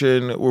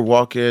searching, we're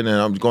walking, and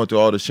I'm going through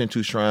all the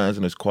Shinto shrines,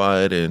 and it's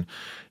quiet, and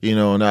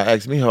and I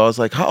asked Miho, I was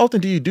like, how often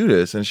do you do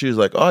this? And she was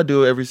like, oh, I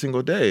do it every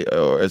single day,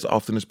 or as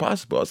often as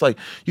possible. I was like,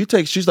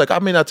 she's like, I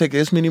may not take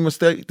as many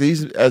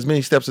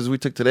steps as we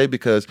took today,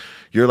 because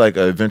you're like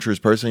an adventurous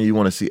person. You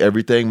want to see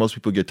everything. Most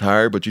people get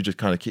tired, but you just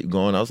kind of keep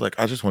going. I was like,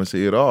 I just want to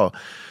see it all.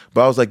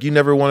 But I was like, you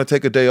never want to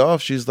take a day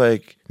off? She's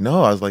like,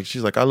 no.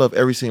 She's like, I love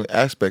every single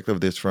aspect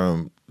of this,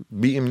 from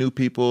meeting new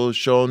people,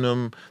 showing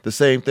them the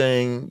same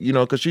thing,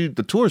 because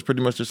the tour is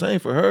pretty much the same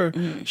for her,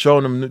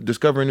 showing them,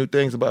 discovering new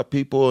things about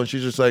people. And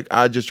she's just like,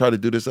 I just tried to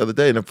do this the other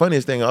day. And the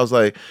funniest thing, I was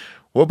like,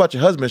 what about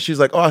your husband? She's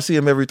like, oh, I see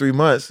him every 3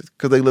 months,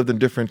 because they lived in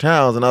different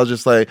towns. And I was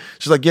just like,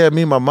 she's like, yeah,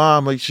 me and my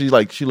mom, like she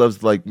loves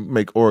to like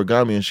make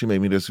origami, and she made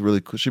me this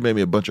really cool, she made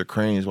me a bunch of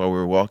cranes while we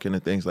were walking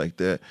and things like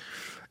that.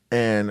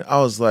 And I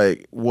was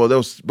like, well, there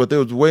was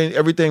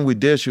everything we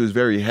did, she was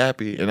very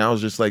happy. And I was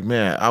just like,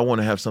 man, I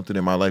want to have something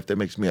in my life that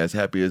makes me as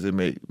happy as it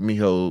made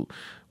Miho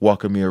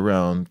walking me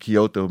around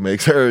Kyoto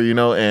makes her,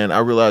 And I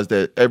realized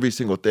that every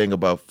single thing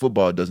about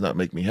football does not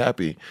make me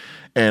happy.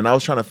 And I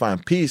was trying to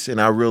find peace. And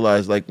I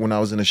realized, like, when I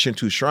was in a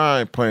Shinto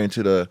shrine praying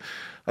to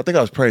I think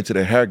I was praying to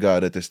the hair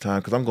god at this time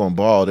because I'm going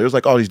bald. There's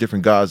like all these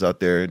different gods out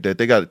there that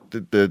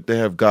they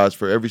have gods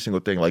for every single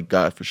thing, like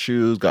God for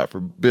shoes, God for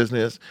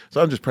business.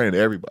 So I'm just praying to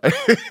everybody.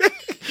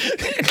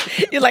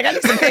 You're like, I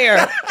need some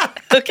hair.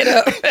 Hook it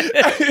up.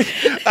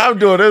 I'm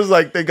doing this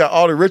like they got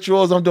all the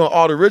rituals. I'm doing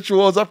all the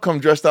rituals. I've come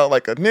dressed out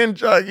like a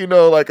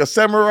ninja, like a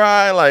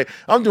samurai. Like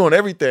I'm doing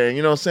everything,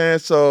 you know what I'm saying?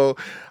 So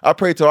I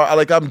pray to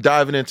I'm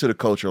diving into the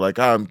culture. Like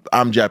I'm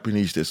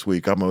Japanese this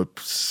week. I'm a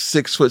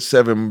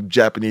 6'7"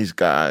 Japanese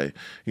guy,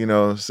 you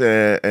know what I'm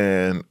saying?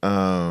 And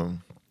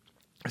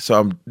so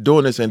I'm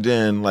doing this, and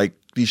then like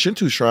these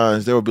Shinto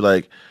shrines, there will be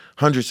like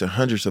hundreds and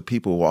hundreds of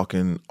people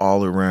walking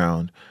all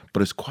around,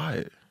 but it's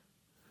quiet.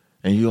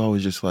 And you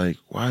always just like,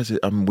 why is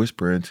it? I'm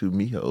whispering to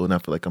Miho, and I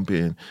feel like I'm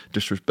being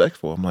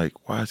disrespectful. I'm like,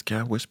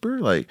 can I whisper?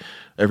 Like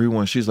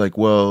everyone, she's like,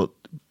 well,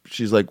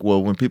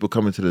 when people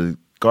come into the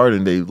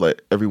garden,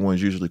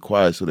 everyone's usually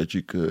quiet so that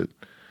you could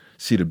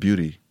see the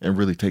beauty and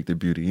really take the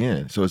beauty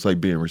in. So it's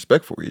like being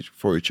respectful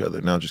for each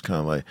other. Now just kind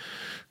of like,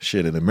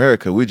 shit, in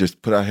America, we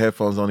just put our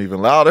headphones on even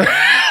louder.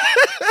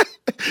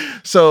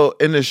 So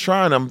in this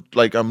shrine, I'm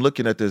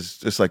looking at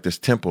this. It's like this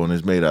temple, and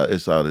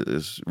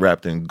it's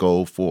wrapped in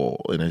gold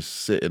foil, and it's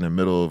sit in the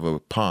middle of a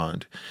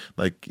pond,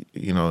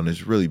 and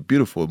it's really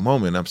beautiful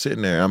moment. I'm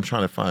sitting there, I'm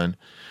trying to find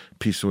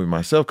peace with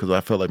myself because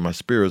I felt like my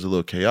spirit was a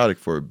little chaotic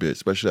for a bit,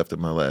 especially after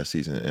my last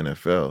season in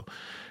NFL.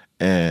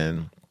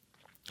 And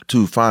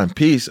to find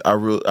peace,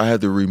 I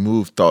had to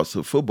remove thoughts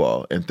of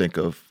football and think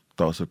of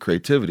thoughts of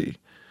creativity.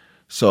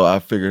 So I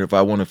figured if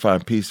I want to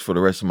find peace for the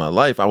rest of my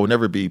life, I would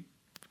never be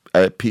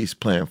at peace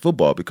playing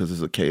football because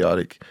it's a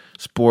chaotic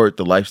sport.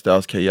 The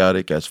lifestyle's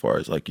chaotic as far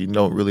as like you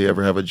don't really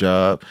ever have a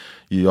job.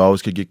 You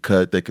always could get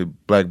cut. They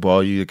could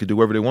blackball you. They could do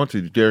whatever they want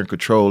to. They're in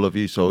control of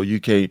you. So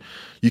you can't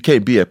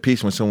be at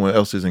peace when someone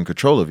else is in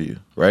control of you,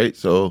 right?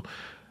 So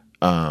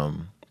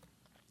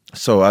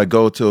so I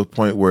go to a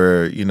point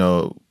where,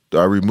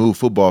 I remove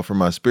football from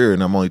my spirit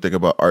and I'm only thinking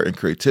about art and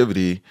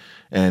creativity.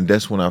 And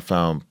that's when I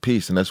found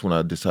peace. And that's when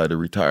I decided to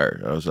retire.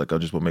 I was like, I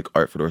just want to make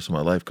art for the rest of my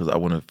life because I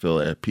want to feel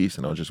at peace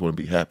and I just want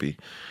to be happy.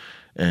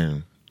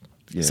 And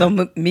yeah. So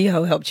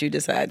Miho helped you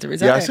decide to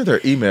retire? Yeah, I sent her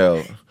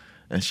email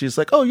and she's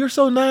like, oh, you're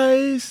so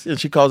nice. And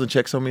she calls and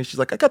checks on me. She's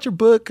like, I got your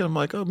book. And I'm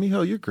like, oh,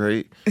 Miho, you're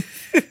great.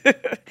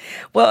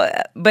 Well,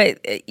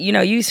 but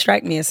you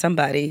strike me as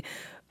somebody,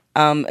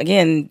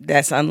 again,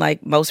 that's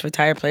unlike most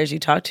retired players you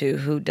talk to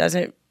who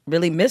doesn't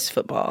really miss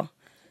football.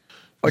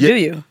 Or do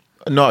you?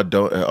 No, I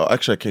don't.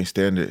 Actually, I can't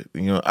stand it.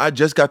 I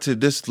just got to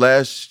this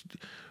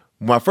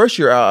my first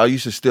year out, I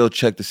used to still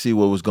check to see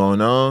what was going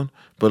on.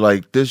 But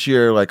like this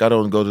year, like I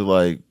don't go to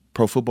like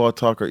Pro Football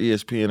Talk or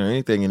ESPN or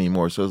anything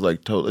anymore. So it's like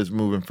it's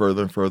moving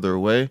further and further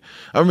away.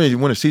 I remember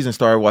when the season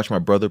started, I watched my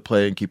brother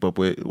play and keep up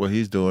with what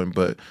he's doing.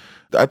 But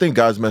I think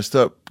guys messed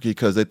up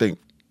because they think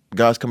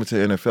guys coming to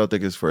the NFL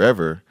think it's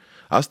forever.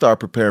 I started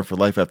preparing for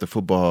life after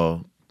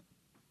football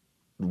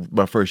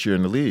my first year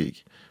in the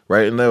league,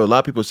 right? And there were a lot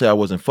of people say I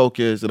wasn't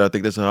focused, and I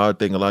think that's a hard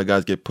thing. A lot of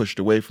guys get pushed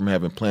away from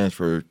having plans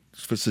for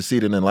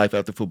succeeding in life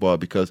after football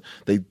because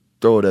they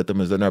throw it at them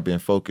as they're not being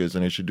focused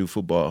and they should do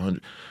football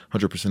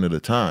 100% of the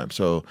time.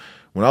 So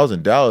when I was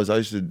in Dallas, I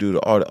used to do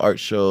all the art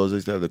shows. I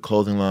used to have the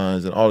clothing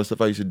lines and all the stuff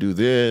I used to do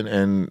then,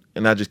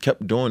 and I just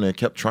kept doing it,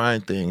 kept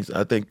trying things.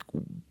 I think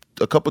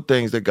a couple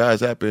things that guys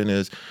happen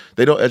is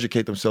they don't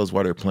educate themselves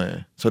while they're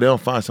playing. So they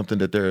don't find something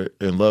that they're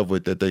in love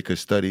with that they could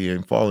study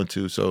and fall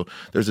into. So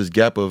there's this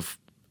gap of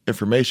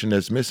information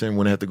that's missing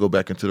when they have to go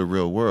back into the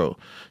real world.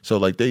 So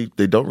like they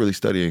don't really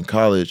study in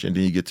college, and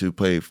then you get to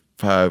play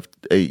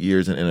 5-8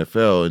 years in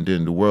NFL, and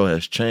then the world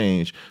has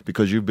changed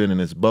because you've been in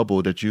this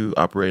bubble that you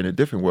operate in a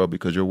different world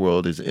because your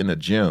world is in a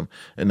gym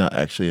and not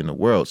actually in the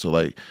world. So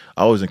like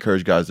I always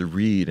encourage guys to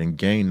read and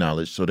gain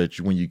knowledge so that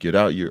when you get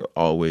out, you're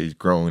always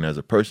growing as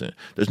a person.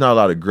 There's not a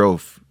lot of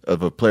growth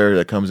of a player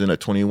that comes in at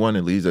 21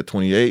 and leaves at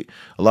 28.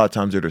 A lot of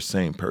times they're the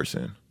same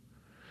person.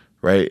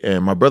 Right.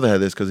 And my brother had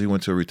this because he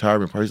went to a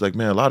retirement party. He's like,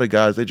 man, a lot of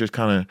guys, they just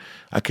I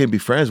can't be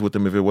friends with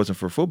them if it wasn't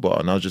for football.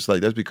 And I was just like,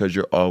 that's because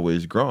you're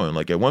always growing.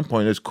 Like at one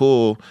point, it's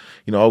cool.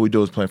 All we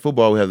do is playing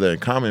football. We have that in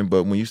common.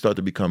 But when you start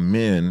to become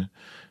men,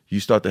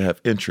 you start to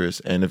have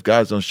interests. And if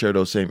guys don't share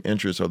those same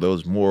interests or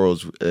those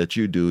morals that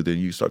you do, then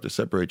you start to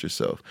separate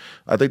yourself.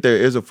 I think there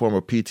is a form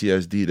of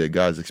PTSD that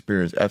guys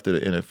experience after the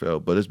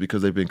NFL, but it's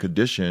because they've been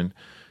conditioned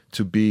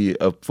to be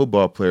a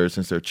football player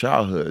since their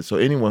childhood. So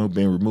anyone who's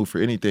been removed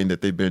for anything that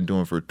they've been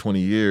doing for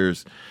 20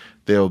 years,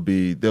 they'll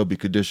be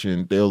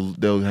conditioned.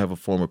 They'll have a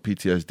form of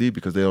PTSD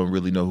because they don't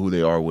really know who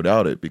they are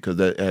without it, because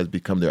that has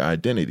become their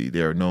identity.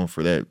 They are known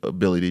for that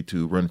ability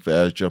to run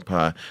fast, jump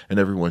high, and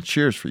everyone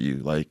cheers for you.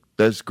 Like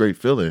that's a great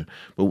feeling.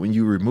 But when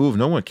you remove,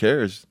 no one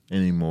cares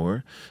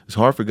anymore. It's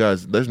hard for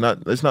guys. It's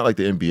not like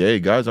the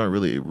NBA. Guys aren't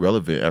really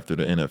relevant after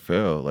the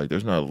NFL. Like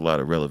there's not a lot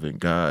of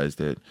relevant guys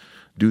that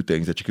do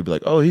things that you could be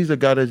like, oh, he's a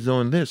guy that's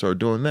doing this or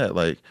doing that.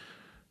 Like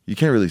you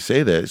can't really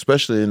say that,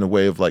 especially in the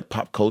way of like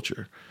pop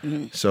culture.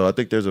 Mm-hmm. So I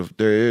think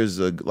there is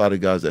a lot of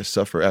guys that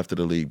suffer after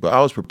the league. But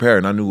I was prepared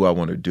and I knew what I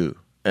wanted to do.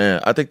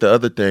 And I think the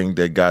other thing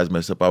that guys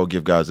mess up, I would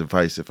give guys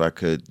advice if I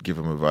could give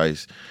them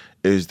advice,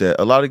 is that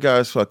a lot of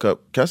guys fuck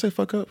up. Can I say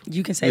fuck up?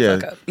 You can say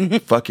fuck up.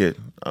 Fuck it.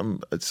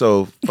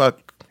 So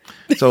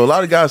a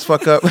lot of guys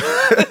fuck up.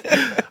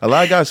 A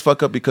lot of guys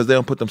fuck up because they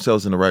don't put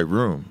themselves in the right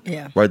room.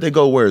 Yeah. Right? They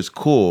go where it's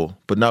cool,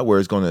 but not where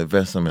it's going to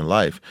invest them in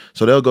life.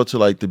 So they'll go to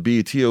like the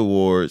BET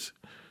Awards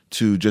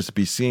to just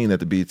be seen at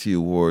the BET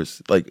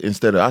Awards. Like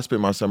instead of, I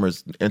spent my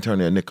summers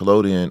interning at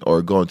Nickelodeon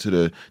or going to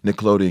the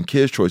Nickelodeon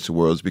Kids Choice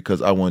Awards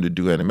because I wanted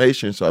to do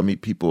animation. So I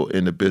meet people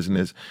in the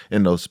business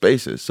in those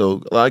spaces.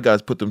 So a lot of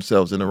guys put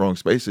themselves in the wrong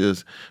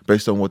spaces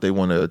based on what they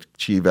want to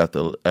achieve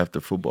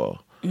after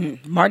football.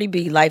 Marty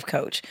B, life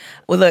coach.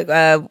 Well, look,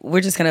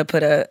 we're just going to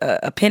put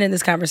a pin in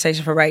this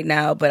conversation for right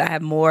now, but I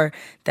have more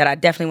that I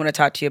definitely want to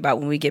talk to you about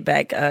when we get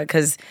back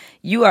because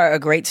you are a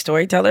great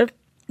storyteller.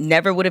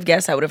 Never would have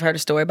guessed I would have heard a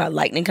story about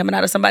lightning coming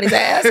out of somebody's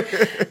ass.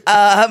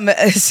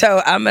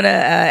 So I'm going to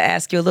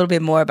ask you a little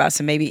bit more about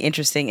some maybe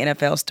interesting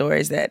NFL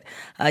stories that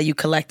you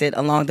collected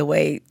along the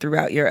way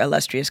throughout your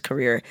illustrious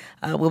career.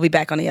 We'll be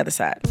back on the other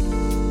side.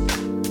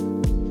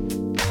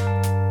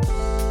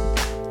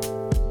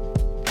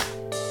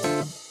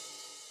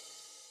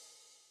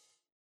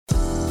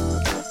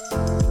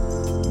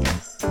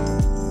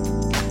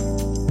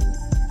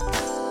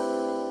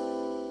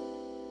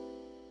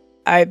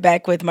 All right,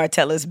 back with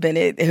Martellus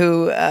Bennett,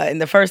 who in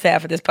the first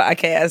half of this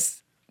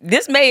podcast,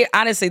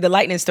 the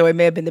lightning story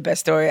may have been the best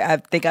story I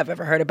think I've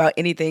ever heard about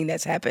anything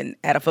that's happened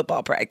at a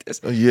football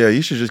practice. Yeah,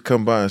 you should just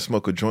come by and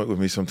smoke a joint with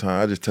me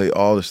sometime. I just tell you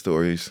all the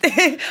stories.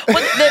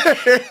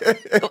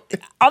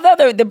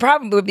 Although the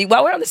problem would be,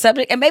 while we're on the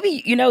subject, and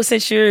maybe,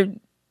 since you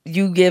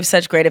give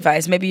such great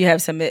advice, maybe you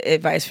have some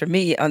advice for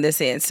me on this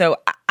end. So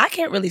I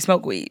can't really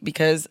smoke weed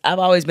because I've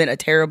always been a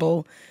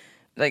terrible...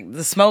 Like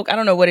the smoke, I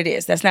don't know what it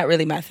is. That's not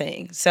really my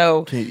thing.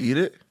 So can you eat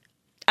it?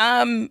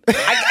 Yeah,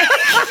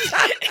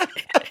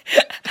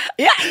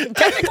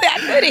 technically I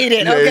could eat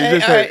it.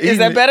 Okay, all right. Is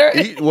that better?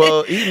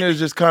 Eating is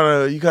just kind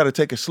of, you got to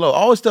take it slow. I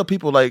always tell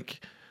people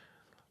like,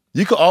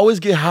 you could always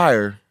get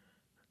higher.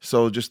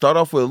 So just start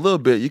off with a little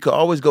bit. You could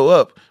always go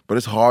up, but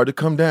it's hard to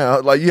come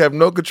down. Like you have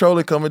no control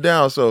in coming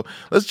down. So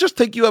let's just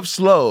take you up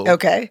slow.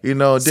 Okay. Then,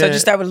 so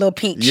just start with a little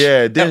pinch.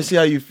 Yeah. Then see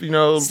how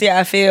see how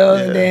I feel,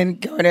 and then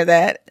go into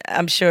that.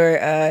 I'm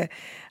sure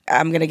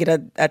I'm gonna get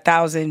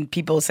 1,000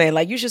 people saying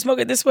like you should smoke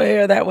it this way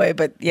or that way.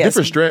 But yes,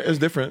 it's different.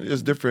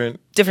 It's different.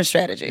 Different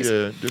strategies.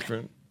 Yeah,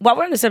 different. While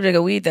we're on the subject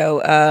of weed,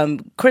 though,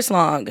 Chris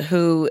Long,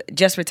 who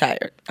just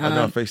retired. I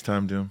know, I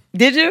FaceTimed him.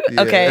 Did you?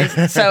 Yeah. Okay.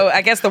 So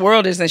I guess the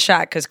world is in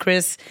shock because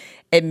Chris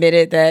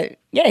admitted that,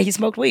 he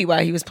smoked weed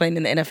while he was playing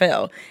in the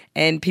NFL.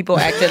 And people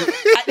acted...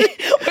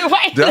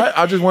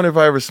 I just wonder if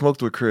I ever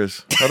smoked with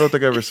Chris. I don't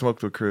think I ever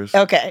smoked with Chris.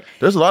 Okay.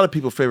 There's a lot of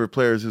people's favorite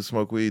players who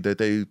smoke weed that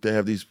they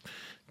have these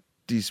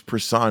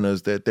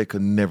personas that they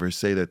could never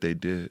say that they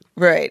did.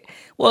 Right.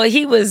 Well,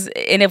 he was,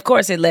 and of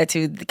course it led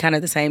to kind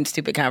of the same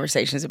stupid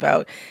conversations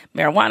about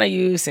marijuana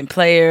use and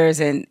players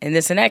and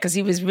this and that, because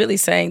he was really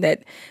saying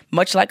that,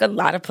 much like a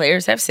lot of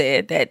players have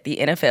said, that the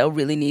NFL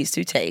really needs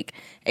to take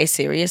a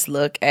serious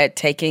look at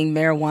taking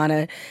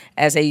marijuana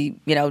as a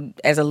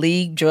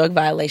league drug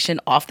violation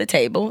off the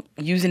table,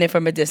 using it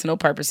for medicinal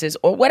purposes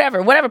or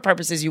whatever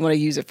purposes you want to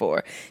use it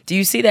for. Do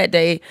you see that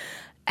day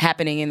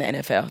happening in the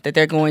NFL, that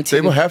they're going to... They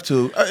will have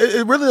to.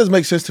 It really does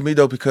make sense to me,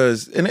 though,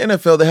 because in the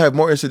NFL, they have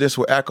more incidents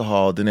with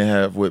alcohol than they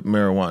have with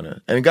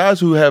marijuana. And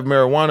guys who have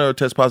marijuana or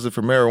test positive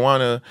for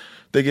marijuana,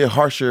 they get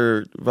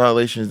harsher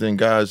violations than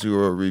guys who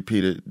are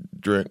repeated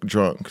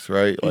drunks,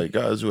 right? Like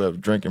guys who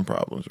have drinking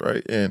problems,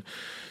 right? And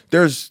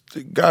there's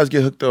guys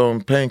get hooked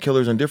on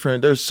painkillers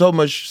and there's so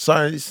much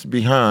science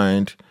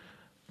behind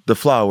the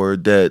flower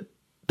that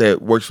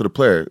works for the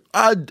player.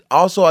 I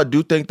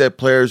do think that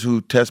players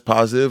who test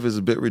positive is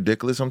a bit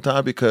ridiculous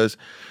sometimes because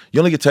you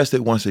only get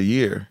tested once a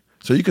year.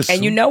 So you can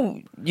and you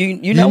know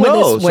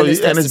when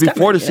this and it's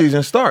before the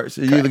season starts.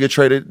 You either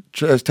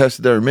get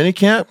tested during mini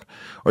camp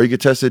or you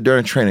get tested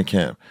during training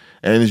camp.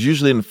 And it's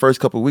usually in the first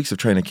couple of weeks of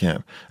training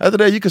camp. After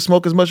that, you can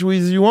smoke as much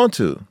weed as you want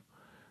to.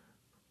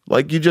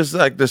 Like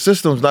the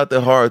system's not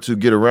that hard to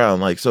get around.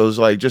 Like, so it's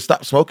like, just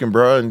stop smoking,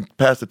 bro, and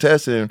pass the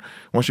test. And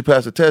once you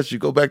pass the test, you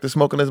go back to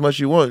smoking as much as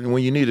you want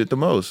when you need it the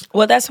most.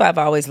 Well, that's why I've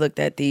always looked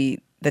at the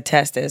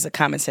test as a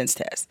common sense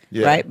test,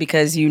 right?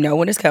 Because you know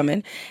when it's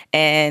coming.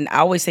 And I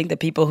always think the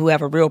people who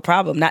have a real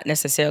problem, not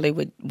necessarily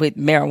with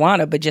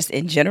marijuana, but just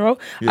in general,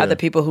 are the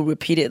people who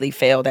repeatedly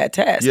fail that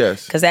test.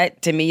 Yes. Because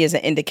that, to me, is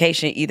an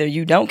indication either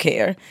you don't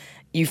care,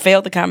 you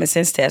failed the common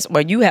sense test,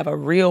 or you have a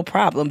real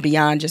problem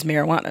beyond just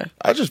marijuana.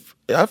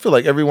 I feel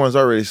like everyone's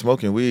already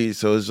smoking weed,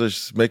 so it's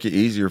just make it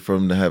easier for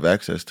them to have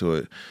access to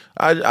it.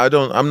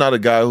 I'm not a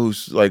guy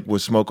who's like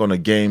would smoke on a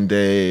game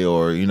day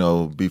or,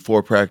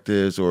 before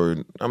practice, or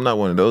I'm not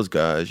one of those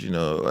guys,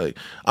 like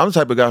I'm the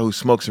type of guy who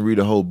smokes and read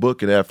a whole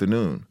book in the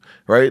afternoon,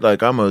 right?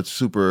 Like I'm a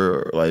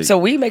super So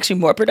weed makes you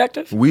more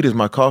productive? Weed is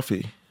my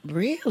coffee.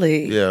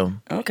 Really? Yeah.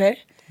 Okay.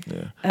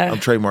 Yeah, I'm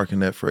trademarking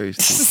that phrase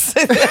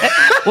too.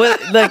 Well,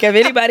 look, if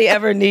anybody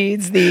ever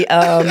needs the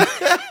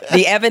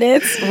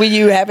evidence,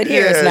 you have it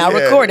here. It's now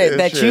recorded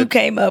that you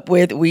came up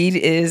with weed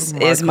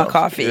is my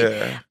coffee.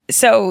 Yeah.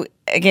 So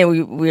again,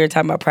 we were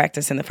talking about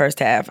practice in the first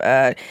half.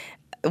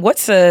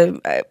 What's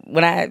some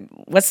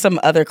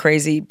other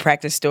crazy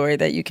practice story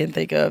that you can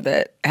think of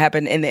that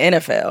happened in the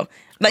NFL?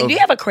 Like, do you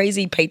have a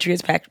crazy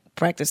Patriots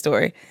practice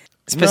story?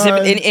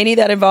 Specific, any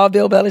that involved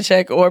Bill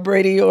Belichick or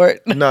Brady or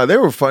No, they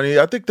were funny.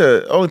 I think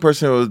the only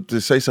person who would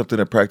to say something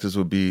at practice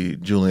would be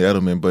Julian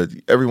Edelman, but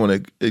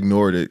everyone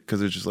ignored it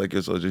because it's just like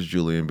it's just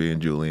Julian being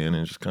Julian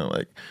and just kind of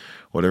like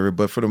whatever.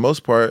 But for the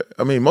most part,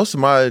 I mean, most of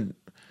my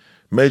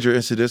major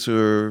incidents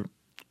were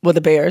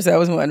the Bears. That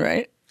was one,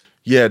 right?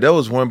 Yeah, that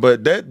was one.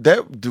 But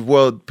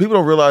well, people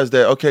don't realize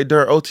that. Okay,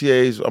 during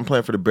OTAs, I'm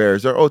playing for the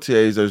Bears. During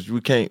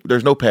OTAs,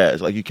 there's no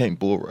pads. Like you can't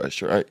bull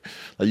rush, right?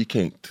 Like you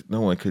can't.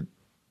 No one could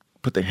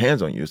put their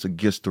hands on you. It's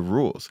against the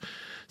rules.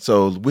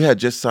 So we had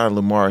just signed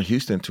Lamar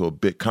Houston to a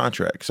big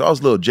contract. So I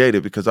was a little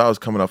jaded because I was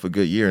coming off a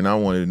good year and I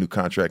wanted a new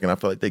contract, and I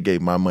felt like they gave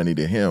my money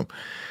to him,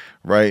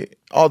 right?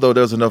 Although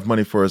there was enough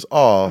money for us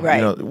all,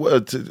 right?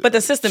 But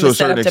the system is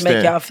set up to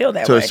make y'all feel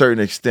that way. To a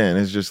certain extent,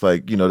 it's just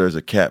like there's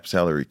a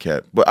salary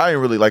cap. But I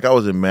didn't really I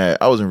wasn't mad.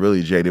 I wasn't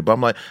really jaded. But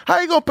I'm like, how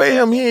you gonna pay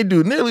him? He ain't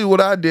do nearly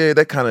what I did.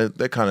 That kind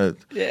of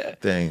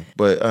thing.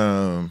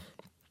 But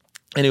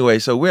anyway,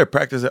 so we're at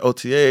practice at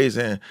OTAs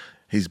and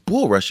he's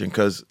bull rushing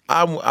because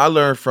I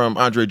learned from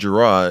Andre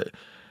Gerard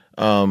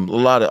a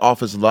lot of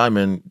offensive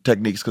lineman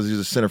techniques because he's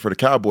a center for the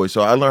Cowboys.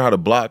 So I learned how to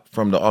block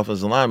from the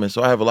offensive lineman.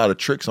 So I have a lot of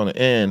tricks on the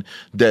end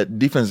that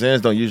defensive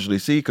ends don't usually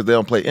see because they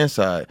don't play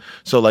inside.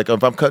 So like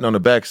if I'm cutting on the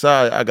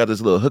backside, I got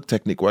this little hook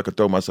technique where I could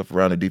throw myself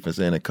around the defense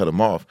end and cut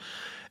them off.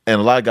 And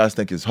a lot of guys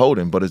think it's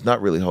holding, but it's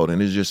not really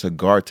holding. It's just a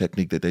guard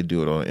technique that they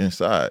do it on the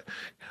inside.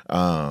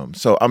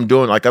 So I'm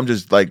doing I'm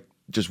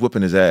just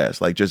whipping his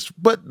ass,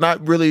 but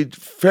not really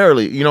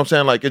fairly. You know what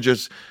I'm saying? Like,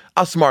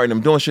 I smartened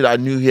him, doing shit I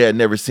knew he had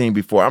never seen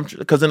before.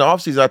 Because in the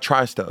offseason, I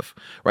try stuff,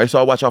 right? So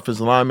I watch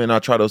offensive linemen, and I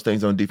try those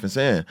things on defense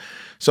end.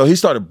 So he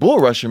started bull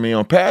rushing me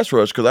on pass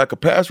rush because I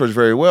could pass rush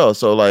very well.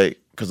 So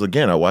because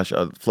again, I watched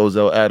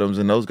Flozell Adams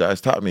and those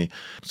guys taught me.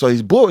 So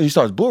he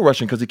starts bull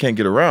rushing because he can't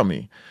get around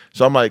me.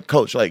 So I'm like,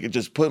 Coach, it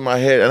just put in my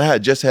head, and I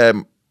had just had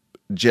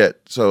Jet.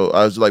 So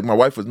I was like, my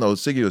wife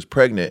Siggy was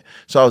pregnant.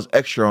 So I was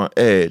extra on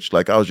edge.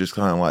 I was just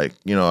kind of I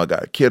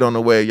got a kid on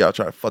the way. Y'all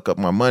trying to fuck up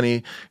my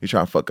money. You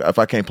trying to fuck up. If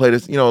I can't play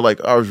this,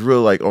 I was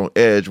real on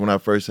edge when I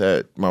first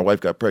had, my wife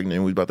got pregnant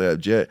and we was about to have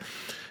Jet.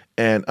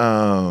 And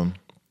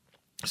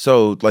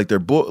so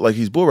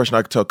he's bull rushing.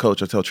 I could tell Coach,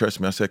 trust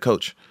me. I said,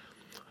 Coach,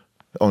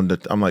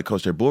 I'm like,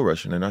 Coach, they're bull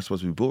rushing. They're not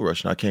supposed to be bull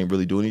rushing. I can't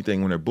really do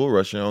anything when they're bull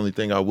rushing. The only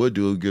thing I would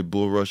do get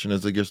bull rushing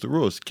is against the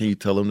rules. Can you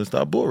tell them to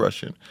stop bull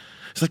rushing?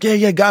 It's like,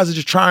 yeah, guys are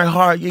just trying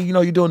hard. Yeah,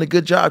 you're doing a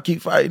good job.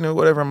 Keep fighting or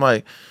whatever. I'm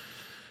like,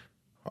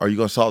 are you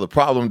gonna solve the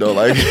problem though?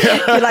 You're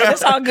like,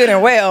 it's all good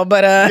and well,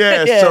 but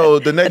So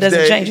the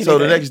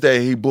next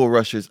day, he bull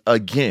rushes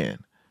again,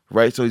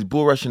 right? So he's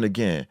bull rushing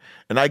again,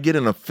 and I get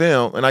in a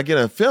film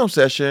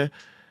session,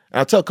 and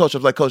I tell Coach, I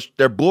was like, Coach,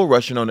 they're bull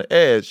rushing on the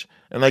edge.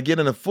 And I get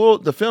in the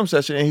film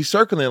session, and he's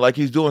circling like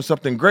he's doing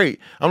something great.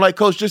 I'm like,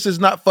 Coach, this is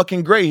not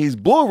fucking great. He's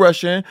bull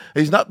rushing.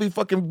 He's not be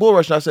fucking bull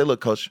rushing. I say,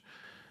 look, Coach,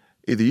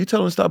 either you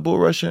tell him to stop bull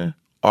rushing,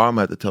 or I'm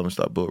going to have to tell him to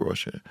stop bull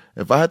rushing.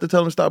 If I had to tell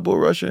him to stop bull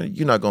rushing,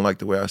 you're not going to like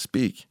the way I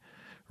speak,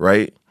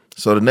 right?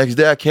 So the next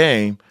day I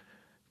came,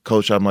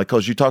 Coach, I'm like,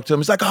 Coach, you talk to him.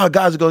 He's like, oh,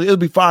 guys, it'll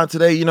be fine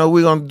today.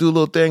 We're going to do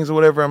little things or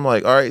whatever. I'm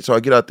like, all right. So I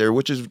get out there,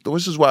 which is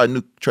why I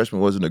knew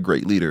Trestman wasn't a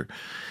great leader.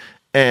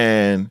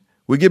 And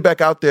we get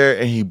back out there,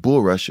 and he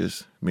bull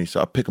rushes me.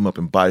 So I pick him up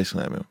and body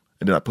slam him.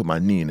 And then I put my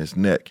knee in his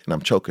neck, and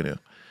I'm choking him.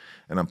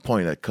 And I'm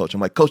pointing at Coach.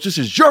 I'm like, Coach, this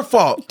is your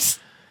fault.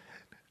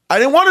 I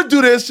didn't want to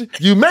do this.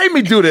 You made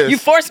me do this. You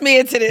forced me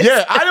into this.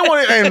 Yeah, I didn't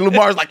want to. And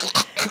Lamar's like,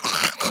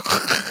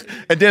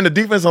 and then the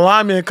defensive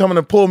lineman coming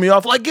to pull me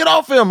off. Like, get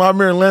off him. I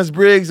remember Lance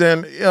Briggs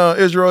and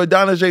Israel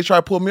Donajay tried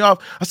to pull me off.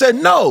 I said,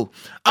 no,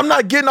 I'm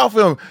not getting off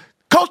him.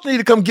 Coach needed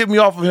to come get me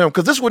off of him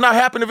because this would not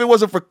happen if it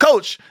wasn't for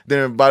Coach.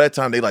 Then by that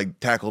time, they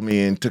tackled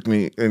me and took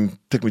me to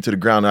the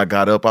ground. And I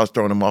got up. I was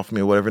throwing them off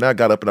me or whatever. And I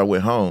got up and I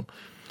went home.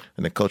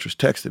 And then Coach was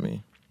texting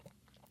me.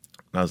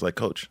 And I was like,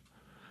 Coach.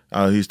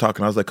 He's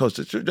talking. I was like, Coach,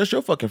 that's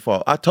your fucking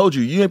fault. I told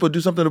you, you ain't supposed to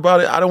do something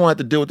about it. I don't want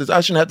to have to deal with this. I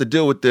shouldn't have to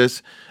deal with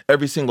this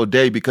every single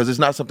day because it's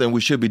not something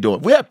we should be doing.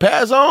 If we had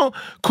pads on,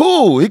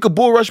 cool. He could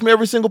bull rush me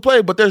every single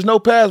play, but there's no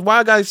pads. Why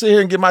I gotta sit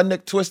here and get my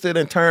neck twisted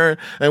and turn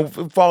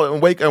and fall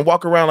and wake and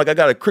walk around like I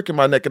got a crick in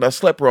my neck and I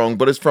slept wrong,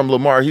 but it's from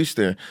Lamar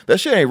Houston. That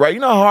shit ain't right. You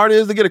know how hard it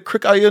is to get a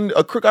crick out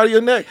of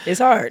your neck? It's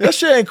hard. That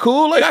shit ain't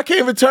cool. I can't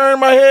even turn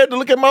my head to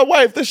look at my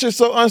wife. This shit's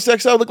so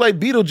unsexy. I look like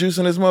Beetlejuice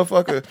in this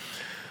motherfucker.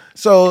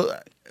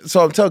 So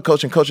I'm telling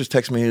Coach, and Coach is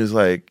texting me. He's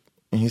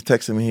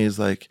texting me. He's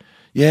like,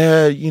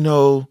 yeah,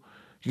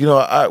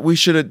 we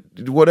should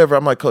have whatever.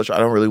 I'm like, Coach, I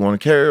don't really want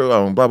to care.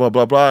 Blah blah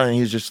blah blah. And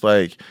he's just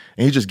like,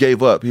 and he just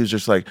gave up. He was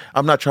just like,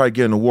 I'm not trying to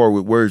get in a war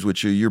with words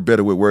with you. You're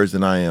better with words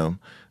than I am.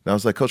 And I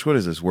was like, Coach, what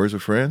is this? Words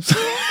with friends?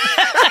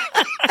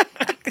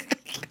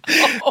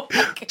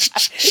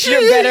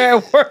 You're better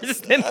at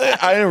words than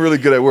I am really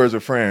good at words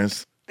with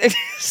friends.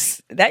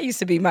 That used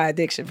to be my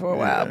addiction for a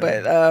while.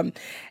 But,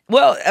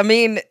 well, I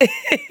mean,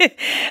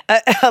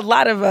 a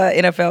lot of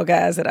NFL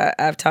guys that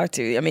I've talked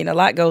to, I mean, a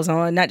lot goes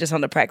on, not just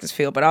on the practice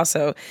field, but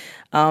also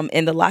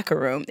in the locker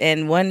room.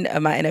 And one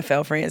of my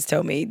NFL friends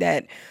told me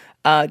that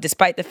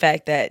despite the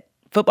fact that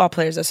football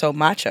players are so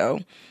macho,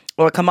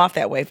 or come off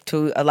that way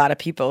to a lot of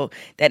people,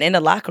 that in the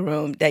locker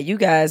room, that you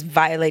guys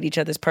violate each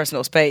other's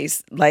personal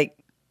space like,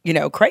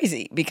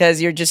 crazy,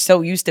 because you're just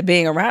so used to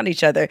being around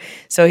each other.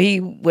 So he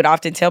would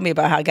often tell me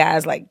about how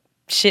guys like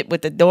shit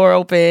with the door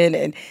open,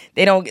 and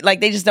they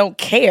just don't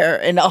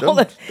care. And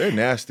they're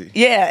nasty.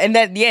 Yeah,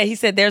 and he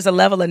said there's a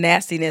level of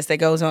nastiness that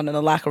goes on in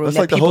the locker room. That's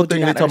that like the whole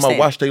thing they talking understand.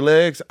 about wash their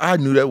legs. I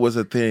knew that was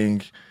a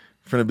thing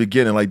from the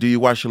beginning. Like, do you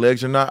wash your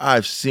legs or not?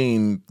 I've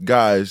seen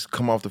guys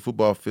come off the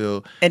football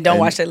field and don't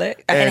wash their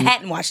legs, and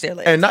hadn't washed their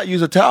legs, and not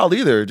use a towel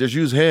either. Just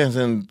use hands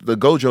and the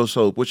Gojo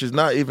soap, which is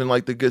not even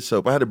like the good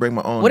soap. I had to bring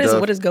my own. What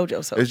is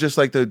Gojo soap? It's just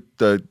like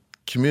the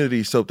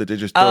community soap that they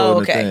just throw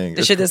in the thing.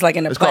 The shit that's like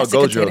in a plastic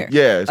called Gojo. container.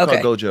 Yeah, it's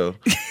called Gojo.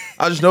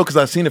 I just know because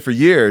I've seen it for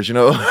years,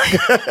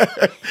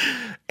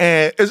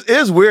 And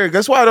it's weird.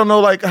 That's why I don't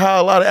know like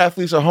how a lot of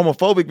athletes are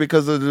homophobic,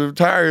 because of the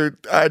entire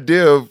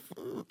idea of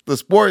the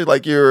sport.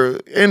 Like, you're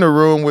in a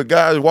room with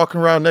guys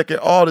walking around naked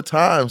all the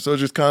time. So it's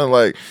just kind of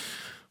like,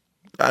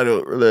 I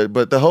don't really,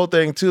 but the whole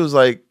thing too is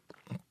like,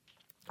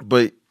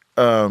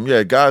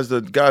 guys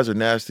are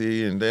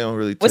nasty and they don't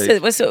really take.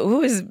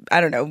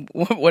 I don't know,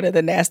 what are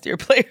the nastier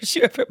players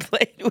you ever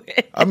played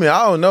with? I mean,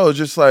 I don't know,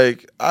 just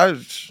like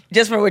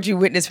just from what you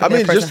witnessed from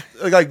their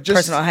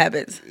personal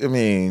habits. I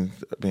mean,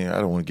 I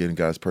don't want to get in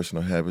guys'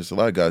 personal habits. A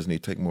lot of guys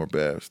need to take more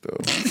baths though.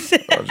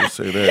 I'll just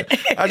say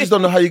that. I just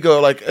don't know how you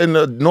go. Like, in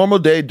a normal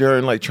day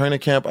during like training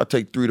camp, I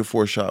take 3 to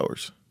 4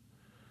 showers.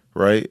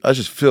 Right? I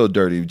just feel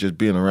dirty just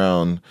being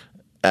around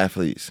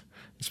athletes.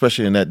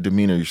 Especially in that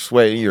demeanor, you're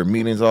sweating, you're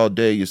meetings all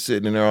day, you're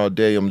sitting in there all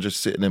day. I'm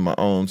just sitting in my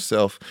own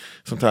self.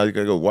 Sometimes you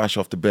gotta go wash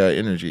off the bad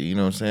energy, you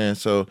know what I'm saying?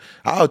 So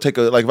I'll take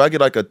if I get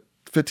like a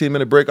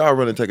 15-minute break, I'll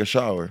run and take a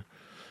shower.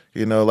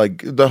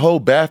 Like the whole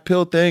bath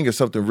pill thing is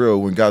something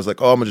real when guys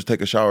like, oh, I'm gonna just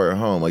take a shower at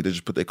home. Like, they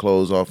just put their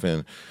clothes off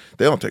and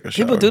they don't take a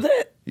shower. People do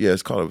that? Yeah,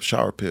 it's called a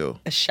shower pill.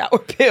 A shower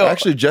pill?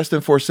 Actually,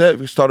 Justin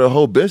Forsett started a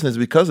whole business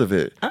because of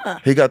it.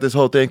 He got this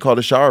whole thing called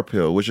a shower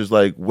pill, which is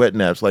like wet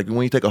naps. Like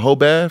when you take a whole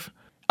bath.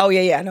 Oh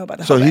yeah, I know about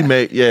that. So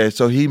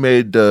he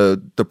made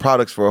the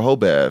products for a whole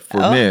bath for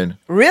men.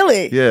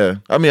 Really? Yeah.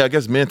 I mean, I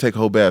guess men take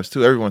whole baths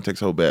too. Everyone takes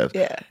whole baths.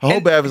 Yeah. A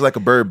whole bath is like a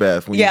bird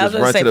bath when you just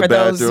run to the for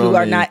bathroom. Those who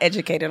are not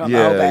educated on the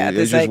whole bath.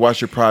 You just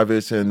wash your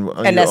privates and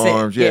your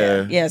arms.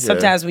 Yeah.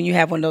 Sometimes when you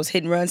have one of those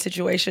hit and run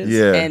situations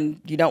and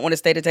you don't want to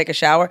stay to take a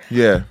shower.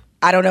 Yeah.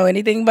 I don't know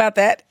anything about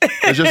that.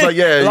 It's just like,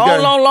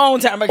 long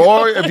time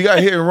ago. Or if you got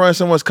hit and run,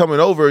 someone's coming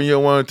over and you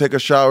don't want to take a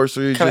shower, so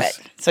you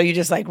so you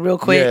just like real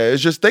quick. Yeah,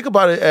 it's just, think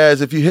about it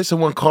as if you hit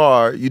someone's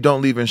car, you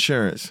don't leave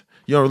insurance.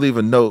 You don't leave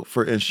a note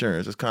for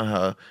insurance. It's kind of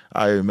how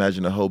I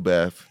imagine a whole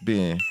bath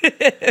being.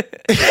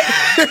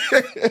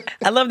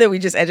 I love that we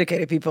just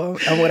educated people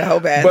on what a whole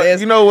bath but is.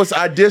 You know what?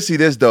 I did see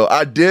this though.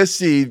 I did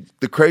see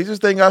the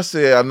craziest thing I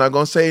said. I'm not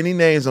going to say any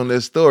names on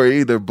this story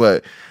either,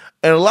 but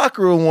in the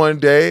locker room one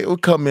day, it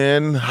would come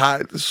in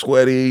hot,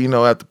 sweaty,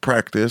 after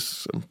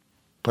practice. I'm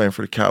playing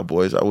for the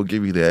Cowboys. I will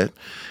give you that.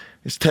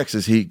 It's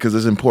Texas heat because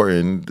it's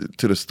important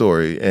to the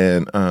story.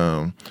 And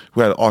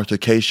we had an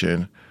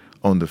altercation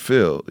on the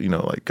field,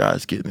 like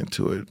guys getting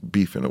into it,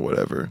 beefing or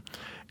whatever.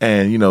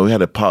 And, we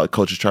had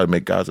coaches try to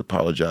make guys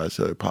apologize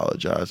or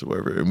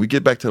whatever. And we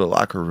get back to the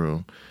locker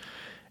room.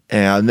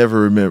 And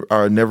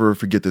I'll never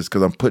forget this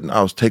because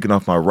I was taking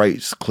off my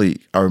right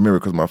cleat. I remember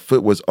because my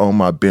foot was on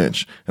my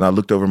bench and I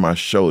looked over my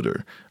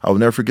shoulder. I will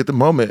never forget the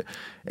moment.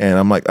 And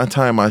I'm like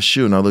untying my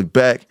shoe and I look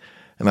back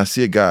and I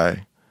see a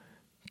guy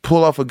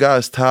pull off a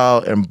guy's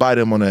towel and bite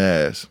him on the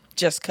ass.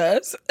 Just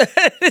cause?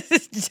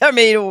 I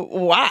mean,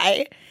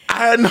 why?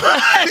 I had no.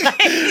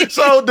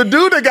 So the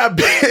dude that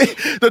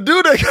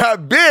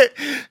got bit,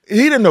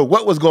 he didn't know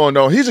what was going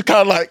on. He's just kind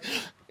of like,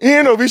 he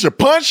didn't know if he should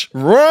punch,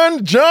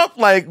 run, jump,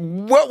 like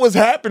what was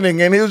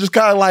happening. And he was just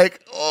kind of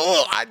like,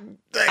 oh, I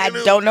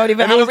don't know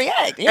even how to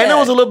react. Yeah. And it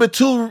was a little bit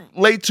too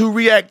late to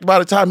react by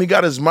the time he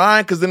got his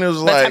mind, because then it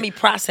was by the time he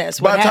processed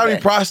what happened. By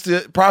the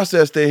time he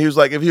processed it, he was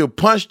like, if he had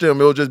punched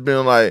him, it would just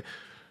been like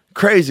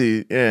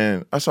crazy.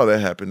 And I saw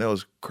that happen. That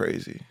was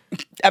crazy.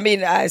 I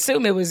mean, I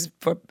assume it was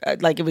for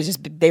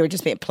they were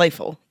just being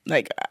playful.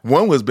 Like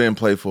one was being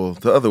playful,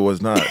 the other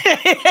was not.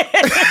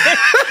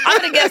 I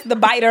would have guessed the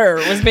biter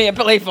was being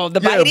playful. The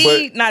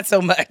bitey, not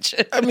so much.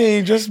 I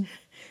mean, just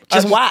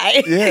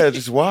why? Yeah,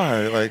 just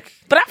why? Like,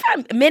 but I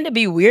find men to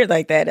be weird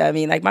like that. I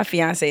mean, like my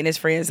fiance and his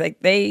friends, like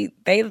they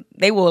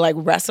will like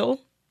wrestle,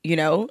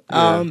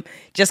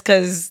 just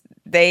because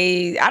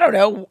I don't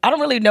know. I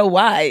don't really know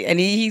why. And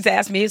he's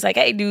asked me, he's like,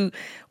 hey,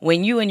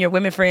 when you and your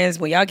women friends,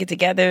 when y'all get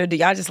together, do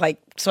y'all just like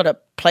sort of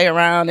play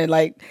around and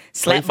like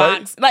slap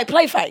box? Like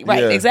play fight,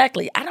 right? Yeah.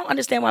 Exactly. I don't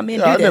understand why men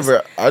do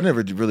this. I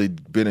never really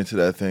been into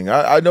that thing.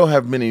 I don't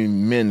have many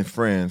men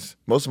friends.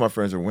 Most of my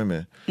friends are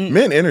women.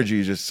 Men energy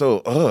is just so,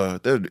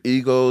 their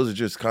egos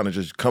just kind of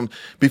just come,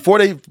 before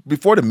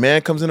the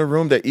man comes in the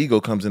room, their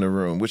ego comes in the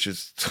room, which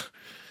is,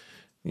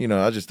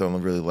 I just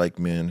don't really like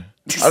men.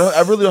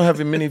 I really don't have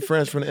many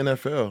friends from the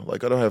NFL.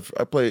 Like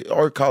I play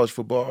or college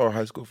football or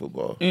high school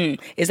football.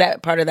 Is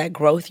that part of that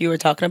growth you were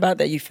talking about,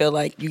 that you feel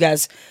like you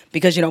guys,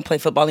 because you don't play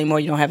football anymore,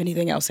 you don't have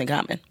anything else in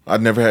common? I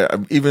never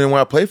had, even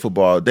when I played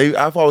football,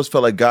 I've always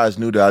felt like guys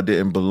knew that I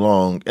didn't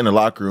belong in the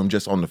locker room,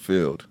 just on the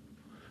field.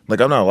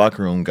 Like I'm not a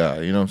locker room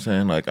guy, you know what I'm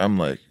saying? Like I'm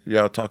like,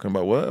 y'all talking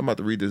about what? I'm about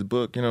to read this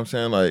book, you know what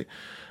I'm saying? Like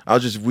I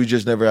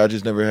just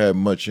never had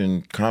much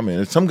in common.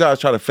 And some guys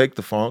try to fake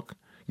the funk.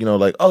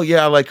 Like, oh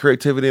yeah, I like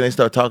creativity, and they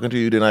start talking to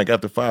you. Then like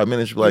after 5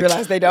 minutes, you're like, you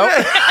realize they don't.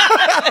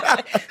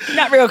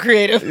 Not real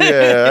creative.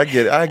 Yeah,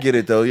 I get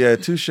it though. Yeah,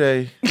 touche.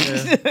 Yeah,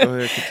 go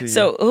ahead, continue.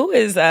 So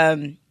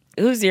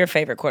who's your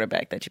favorite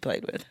quarterback that you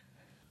played with?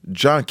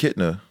 John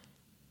Kitna.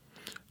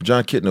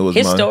 John Kitna was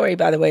his story,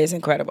 by the way, is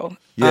incredible.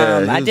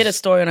 Yeah, I did a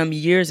story on him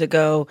years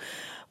ago.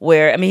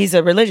 Where, he's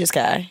a religious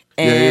guy.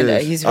 And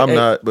I'm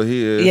not, but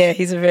he is. Yeah,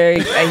 he's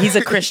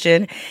a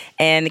Christian.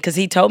 And because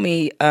he told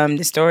me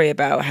the story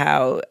about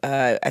how,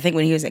 I think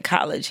when he was in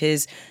college,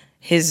 his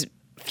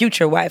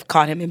future wife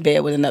caught him in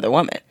bed with another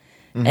woman.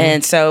 Mm-hmm.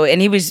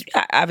 And he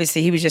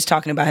was just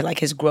talking about like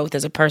his growth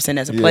as a person,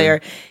 as a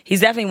player.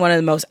 He's definitely one of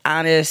the most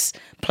honest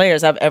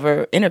players I've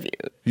ever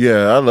interviewed.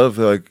 Yeah, I love,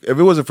 like, if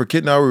it wasn't for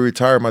Kitna, I would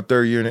retire my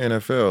third year in the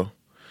NFL.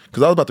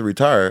 Because I was about to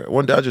retire.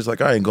 One day I was just like,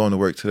 I ain't going to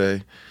work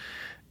today.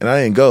 And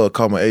I didn't go. I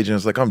called my agent. I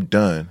was like, I'm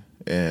done.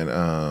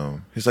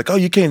 And he's like, oh,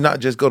 you can't not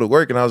just go to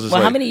work. And I was just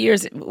how many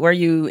years were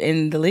you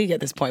in the league at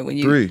this point? When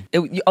you 3.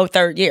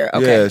 Third year.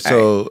 Okay. Yeah,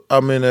 so I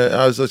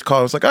was just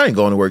calling. I was like, I ain't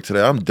going to work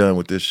today. I'm done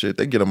with this shit.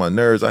 They get on my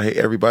nerves. I hate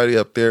everybody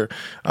up there.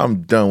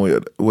 I'm done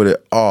with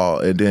it all.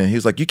 And then he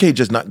was like, you can't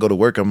just not go to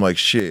work. I'm like,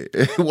 shit,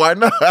 why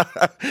not?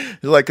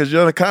 He's like, because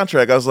you're on a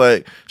contract. I was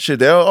like, shit,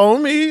 they'll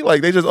own me?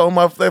 Like, they just own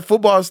that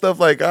football stuff.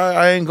 Like,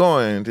 I ain't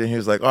going. And then he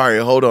was like, all right,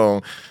 hold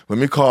on. Let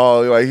me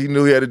call. Like, he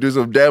knew he had to do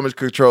some damage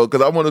control,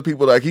 because I'm one of the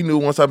people, like, he knew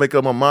once I make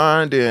up my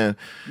mind, and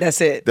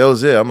that's it. That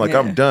was it. I'm like,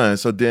 I'm done.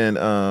 So then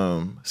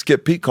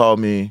Skip Pete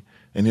called me,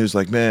 and he was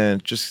like, man,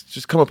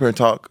 just come up here and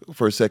talk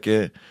for a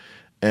second.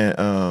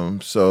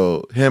 And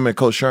so him and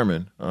Coach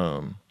Sherman,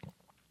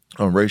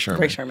 Ray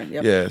Sherman. Ray Sherman,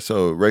 yep. Yeah,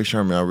 so Ray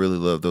Sherman, I really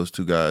love those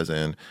two guys.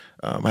 And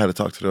I had to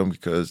talk to them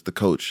because I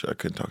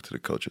couldn't talk to the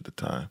coach at the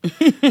time.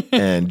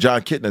 And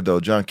John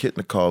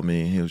Kitna called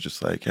me, and he was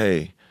just like,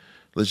 hey,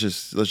 let's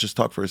just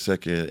talk for a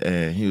second.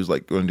 And he was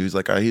like,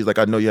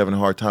 I know you're having a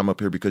hard time up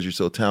here because you're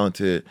so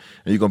talented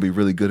and you're gonna be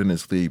really good in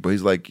this league. But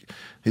he's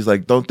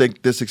like, don't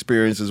think this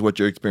experience is what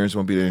your experience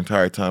will be the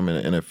entire time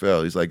in the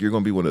NFL. He's like, you're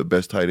gonna be one of the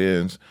best tight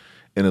ends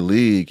in the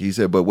league. He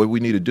said, but what we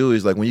need to do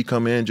is, like, when you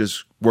come in,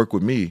 just work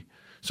with me.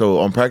 So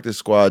on practice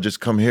squad, just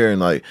come here and,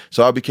 like,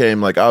 so I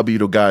became like, I'll be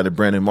the guy in the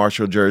Brandon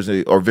Marshall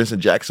jersey, or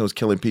Vincent Jackson was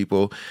killing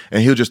people,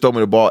 and he'll just throw me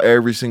the ball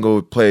every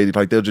single play.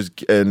 Like, they'll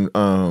just, and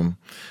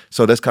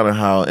so that's kind of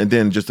how, and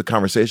then just the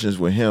conversations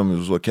with him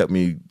was what kept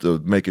me to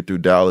make it through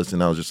Dallas.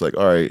 And I was just like,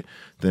 all right,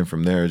 then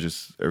from there,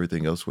 just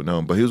everything else went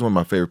on. But he was one of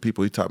my favorite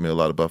people. He taught me a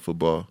lot about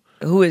football.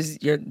 Who is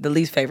the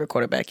least favorite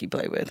quarterback you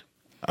play with?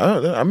 I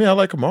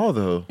like them all,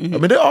 though. Mm-hmm. I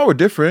mean, they all were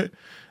different.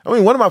 I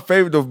mean, one of my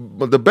favorite,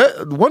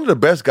 one of the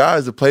best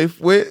guys to play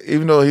with,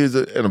 even though he's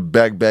in a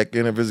back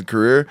end of his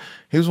career,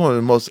 he was one of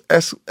the most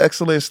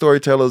excellent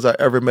storytellers I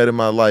ever met in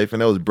my life,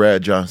 and that was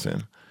Brad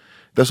Johnson.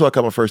 That's where I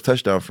got my first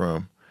touchdown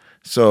from.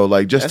 So,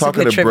 like, just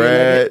talking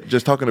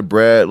to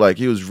Brad, like,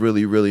 he was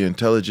really, really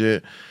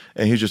intelligent,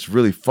 and he was just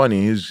really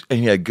funny. And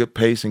he had good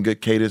pace and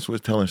good cadence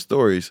with telling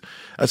stories.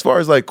 As far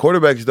as, like,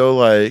 quarterbacks, though,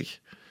 like,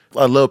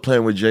 I love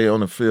playing with Jay on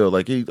the field.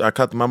 Like, I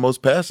caught my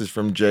most passes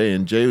from Jay,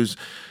 and Jay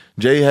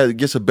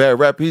gets a bad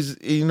rap. He's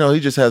in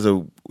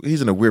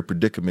a weird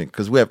predicament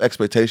because we have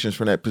expectations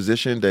from that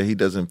position that he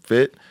doesn't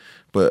fit.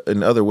 But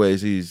in other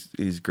ways,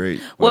 he's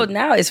great. Well,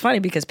 now it's funny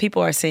because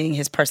people are seeing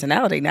his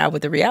personality now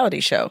with the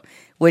reality show,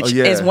 which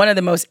is one of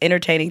the most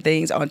entertaining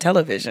things on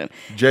television.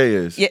 Jay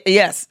is.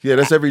 Yes. Yeah,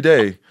 that's every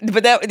day.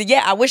 But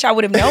I wish I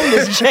would have known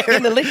this Jay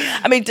in the league.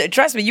 I mean,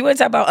 trust me, you want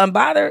to talk about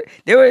unbothered?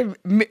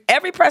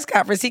 Every press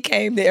conference he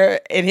came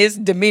there, and his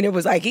demeanor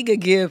was like he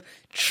could give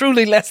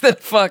truly less than a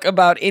fuck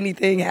about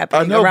anything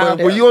happening around him. I know,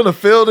 but when you on the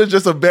field, it's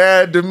just a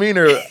bad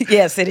demeanor.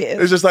 Yes, it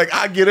is. It's just like,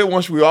 I get it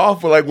once we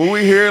off, but like when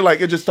we here,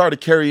 like it just started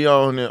to carry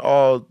on in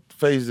all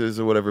phases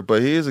or whatever.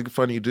 But he is a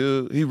funny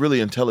dude. He's really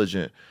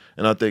intelligent,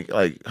 and I think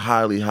like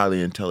highly, highly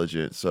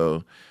intelligent.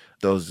 So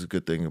that was a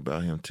good thing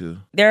about him too.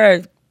 There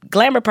are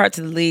glamour parts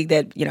of the league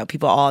that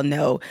people all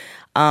know,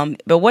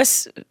 but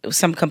what's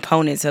some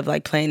components of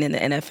like playing in the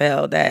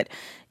NFL that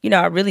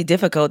are really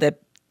difficult that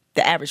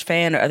the average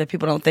fan or other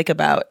people don't think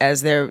about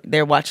as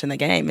they're watching the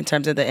game in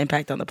terms of the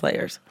impact on the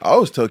players? I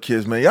always tell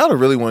kids, man, y'all don't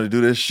really want to do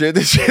this shit.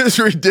 This shit is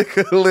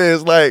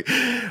ridiculous. Like,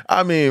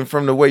 I mean,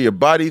 from the way your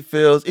body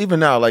feels, even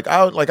now,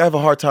 I have a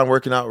hard time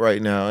working out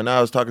right now. And I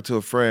was talking to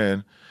a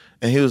friend,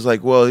 and he was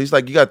like, well, he's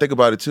like, you got to think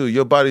about it too.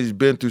 Your body's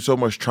been through so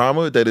much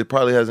trauma that it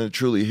probably hasn't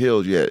truly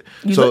healed yet.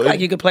 You look like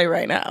you could play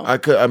right now. I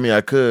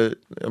could.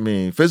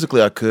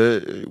 Physically I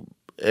could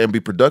and be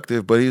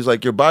productive. But he's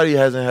like, your body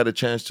hasn't had a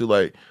chance to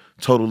like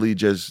totally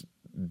just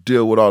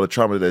deal with all the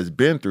trauma that it's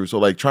been through. So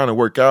like trying to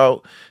work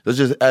out, that's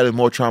just adding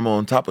more trauma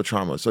on top of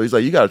trauma. So he's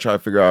like, you got to try to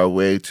figure out a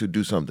way to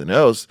do something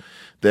else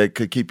that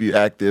could keep you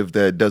active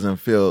that doesn't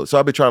feel. So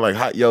I've been trying like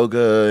hot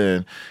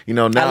yoga, and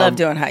now I love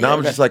doing hot yoga. Now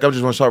I'm just want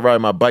to start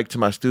riding my bike to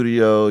my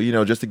studio,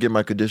 just to get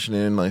my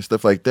conditioning, like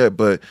stuff like that.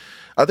 But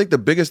I think the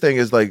biggest thing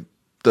is like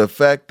the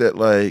fact that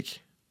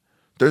like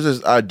there's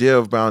this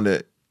idea around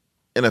it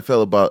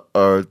NFL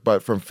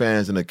about from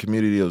fans in the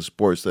community of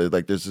sports that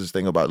like there's this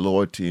thing about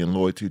loyalty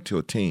to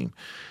a team.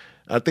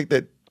 I think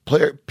that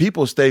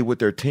people stay with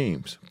their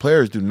teams.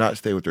 Players do not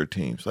stay with their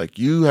teams. Like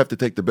you have to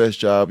take the best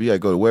job. You got to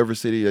go to whatever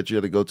city that you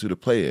have to go to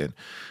play in.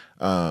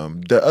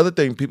 The other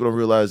thing people don't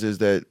realize is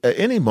that at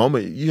any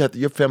moment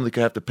your family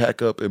could have to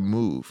pack up and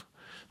move.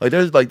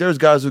 There's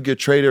guys who get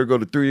traded or go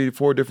to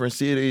 3-4 different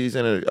cities,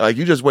 and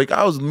you just wake.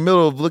 I was in the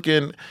middle of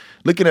looking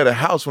at a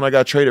house when I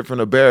got traded from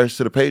the Bears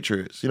to the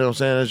Patriots. You know what I'm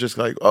saying? It's just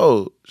like,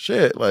 oh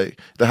shit!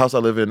 Like the house I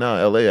live in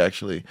now, LA.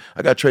 Actually,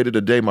 I got traded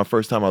today. My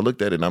first time I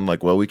looked at it, and I'm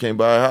like, well, we can't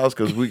buy a house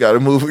because we got to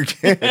move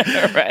again.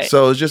 Right.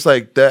 So it's just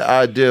like that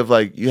idea of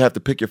like you have to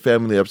pick your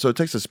family up. So it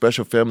takes a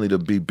special family to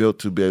be built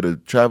to be able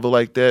to travel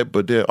like that.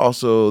 But then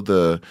also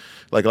a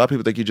lot of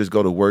people think you just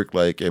go to work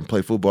and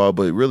play football,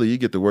 but really you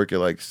get to work at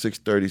like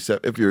 6:37.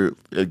 If you're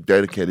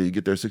dedicated, you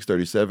get there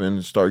 6:37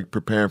 and start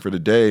preparing for the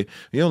day.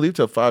 You don't leave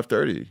till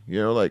 5:30.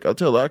 I'll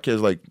tell a lot of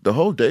kids like the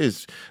whole day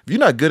is. If you're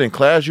not good in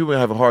class, you're gonna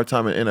have a hard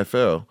time in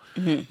NFL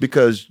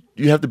because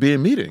you have to be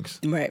in meetings,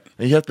 right?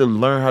 And you have to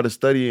learn how to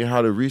study and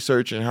how to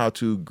research and how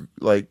to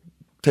like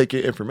take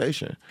in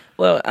information.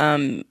 Well,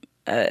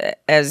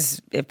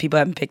 as if people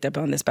haven't picked up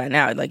on this by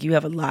now, like you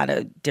have a lot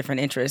of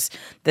different interests.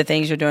 The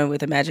things you're doing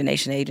with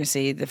Imagination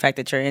Agency, the fact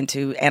that you're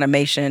into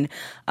animation,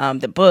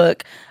 the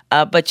book,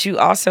 but you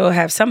also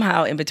have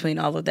somehow in between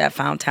all of that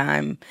found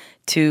time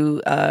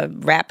to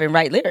rap and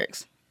write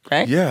lyrics,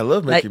 right? Yeah, I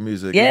love making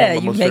music. Yeah,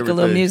 you make a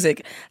little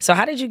music. So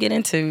how did you get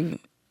into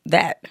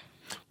that?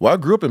 Well, I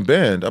grew up in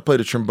band. I played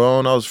the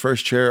trombone. I was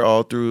first chair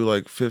all through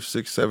like 5th,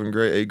 6th, 7th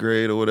grade, 8th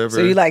grade or whatever.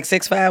 So you like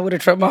 6'5" with a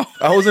trombone?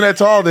 I wasn't that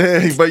tall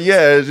then, but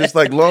yeah, it's just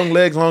like long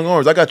legs, long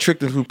arms. I got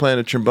tricked into playing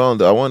the trombone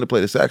though. I wanted to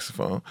play the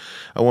saxophone.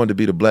 I wanted to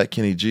be the Black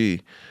Kenny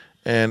G.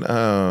 And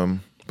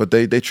but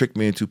they tricked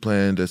me into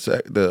playing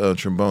the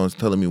trombones,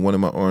 telling me one of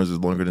my arms is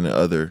longer than the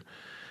other.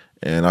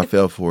 And I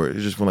fell for it.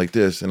 It just went like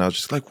this. And I was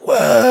just like,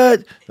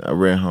 what? And I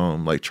ran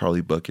home like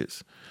Charlie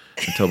Buckets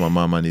and told my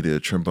mom I needed a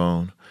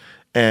trombone.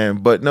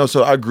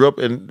 So I grew up,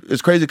 and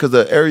it's crazy because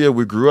the area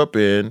we grew up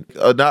in,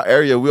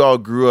 we all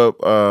grew up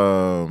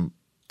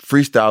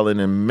freestyling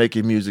and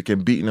making music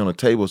and beating on a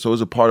table. So it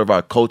was a part of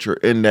our culture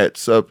in that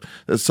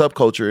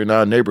subculture in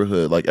our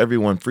neighborhood. Like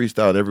everyone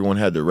freestyled, everyone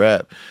had to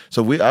rap.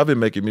 So I've been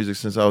making music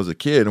since I was a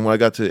kid. And when I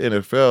got to the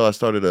NFL, I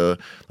started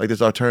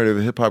this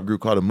alternative hip hop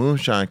group called the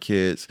Moonshine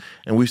Kids,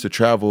 and we used to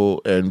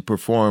travel and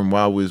perform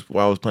while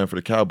I was playing for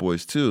the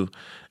Cowboys too.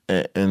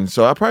 And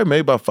so I probably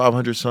made about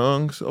 500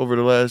 songs over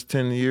the last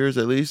 10 years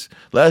at least.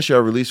 Last year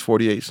I released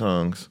 48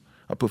 songs.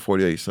 I put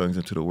 48 songs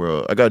into the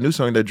world. I got a new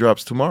song that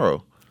drops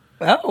tomorrow.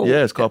 Oh.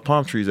 Yeah, it's called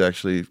Palm Trees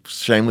actually.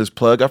 Shameless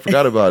plug. I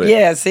forgot about it.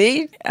 Yeah,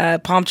 see?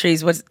 Palm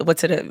Trees,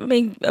 what's it?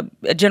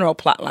 A general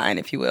plot line,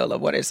 if you will,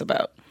 of what it's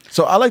about.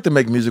 So I like to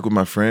make music with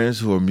my friends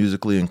who are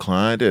musically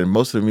inclined, and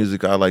most of the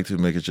music I like to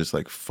make is just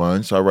like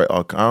fun. So I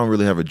don't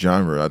really have a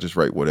genre. I just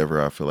write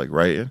whatever I feel like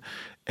writing.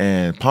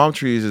 And Palm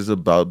Trees is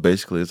about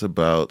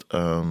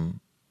partying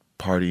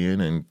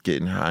and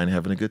getting high and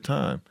having a good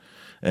time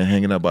and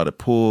hanging out by the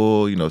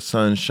pool,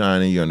 sun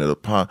shining, you're under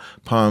the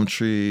palm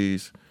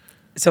trees.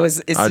 So it's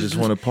I just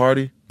want to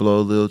party, blow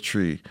a little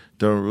tree.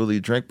 Don't really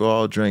drink, but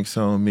all drinks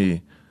on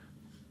me.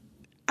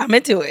 I'm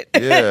into it.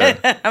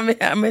 Yeah.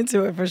 I'm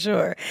into it for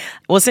sure.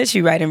 Well, since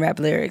you write and rap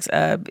lyrics,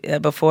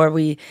 before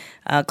we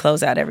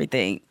close out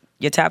everything,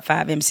 your top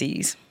 5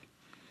 MCs.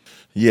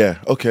 Yeah.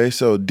 Okay.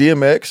 So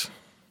DMX.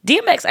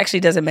 DMX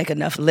actually doesn't make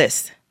enough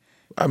lists.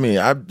 I mean,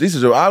 I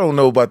don't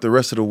know about the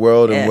rest of the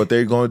world and what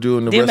they're going to do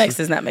in the DMX rest. DMX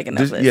does not make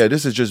enough lists. Yeah,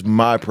 this is just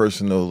my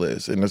personal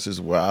list, and this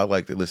is what I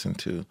like to listen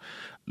to.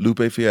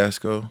 Lupe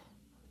Fiasco.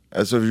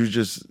 As of you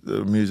just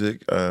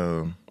music.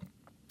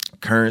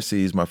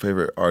 Currency is my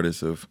favorite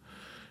artist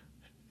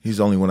he's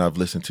the only one I've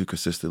listened to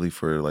consistently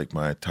for like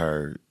my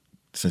entire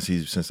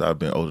since I've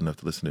been old enough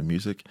to listen to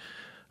music.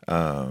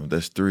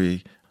 That's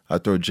 3. I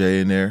throw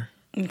Jay in there.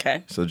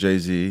 Okay. So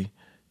Jay-Z.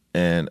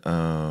 And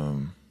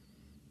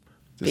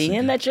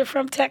being that you're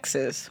from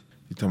Texas.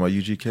 You talking about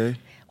UGK?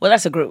 Well,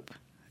 that's a group.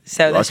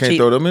 So that's I can't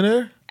throw them in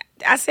there?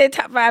 I said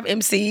top 5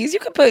 MCs. You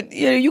could put,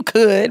 you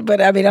could,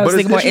 but I mean, I was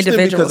thinking more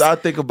individuals. Because I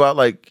think about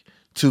like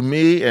to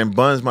me, and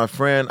Bun's my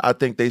friend, I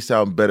think they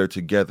sound better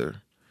together.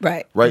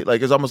 Right. Right?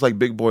 Like, it's almost like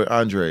Big Boy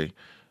Andre.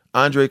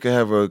 Andre could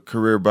have a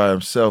career by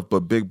himself,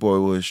 but Big Boy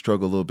will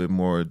struggle a little bit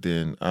more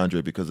than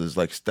Andre because it's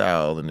like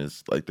style and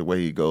it's like the way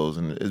he goes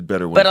and it's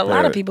better when But it's a lot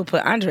of paired. people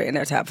put Andre in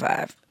their top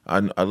 5.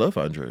 I love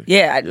Andre.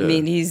 Yeah, I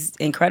mean, he's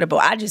incredible.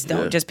 I just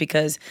don't, Yeah. just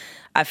because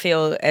I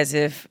feel as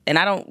if, and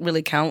I don't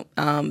really count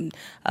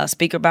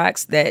Speaker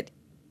Box, that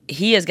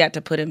he has got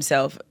to put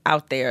himself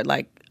out there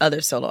like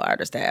other solo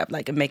artists have,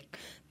 like, and make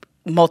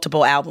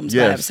multiple albums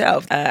by Yes.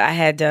 himself. I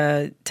had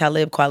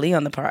Talib Kweli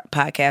on the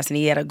podcast, and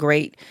he had a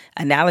great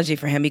analogy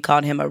for him. He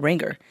called him a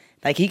ringer.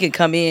 Like, he can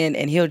come in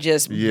and he'll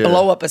just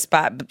blow up a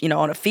spot,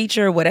 on a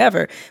feature or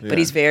whatever, but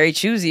he's very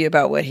choosy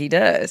about what he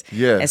does.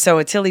 Yeah. And so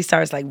until he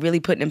starts, like, really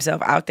putting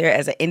himself out there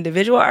as an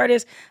individual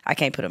artist, I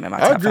can't put him in my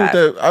top 5. With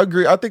that. I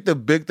agree. I think the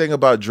big thing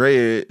about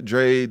Dre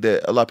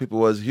that a lot of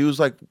people he was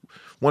like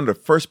one of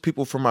the first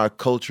people from our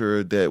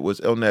culture that was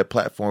on that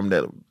platform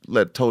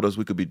that told us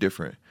we could be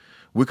different.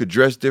 We could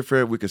dress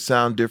different, we could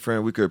sound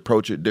different, we could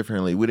approach it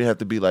differently. We didn't have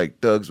to be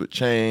like thugs with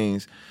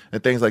chains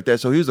and things like that.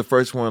 So he was the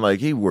first one, like,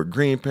 he wore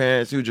green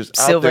pants, he was just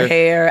silver out there.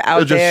 hair, out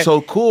it was there. just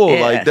so cool.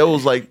 Yeah. Like, that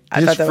was like I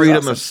his thought that was freedom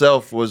awesome.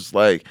 himself was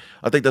like,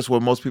 I think that's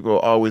what most people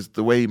are always,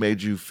 the way he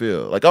made you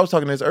feel. Like, I was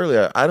talking this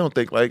earlier, I don't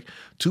think like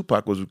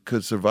Tupac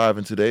could survive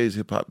in today's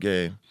hip hop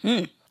game.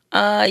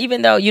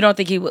 Even though you don't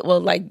think he would,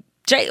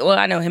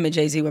 I know him and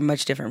Jay-Z were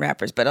much different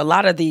rappers, but a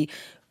lot of the,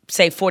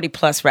 say, 40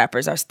 plus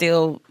rappers are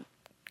still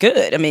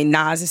good. I mean,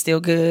 Nas is still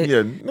good.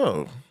 Yeah,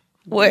 no.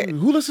 What?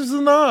 Who listens to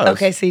Nas?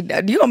 Okay, see,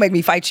 you don't make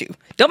me fight you.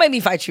 Don't make me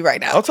fight you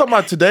right now. I'm talking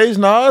about today's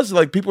Nas.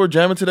 Like, people are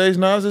jamming today's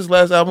Nas. His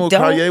last album with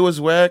Don't- Kanye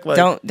was whack. Like,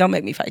 Don't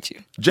make me fight you.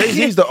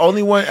 Jay-Z's the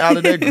only one out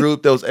of that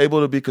group that was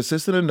able to be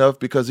consistent enough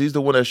because he's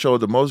the one that showed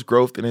the most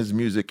growth in his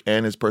music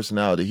and his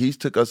personality. He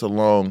took us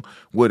along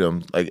with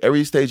him. Like,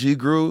 every stage he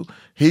grew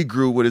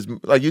with his,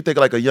 like, you think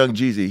like a young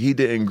Jeezy, he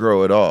didn't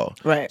grow at all.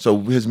 Right.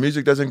 So his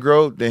music doesn't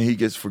grow, then he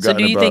gets So forgotten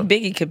do you about. think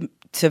Biggie could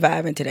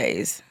survive in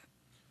today's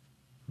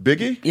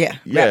Biggie?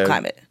 rap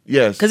climate?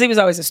 Yes. Because he was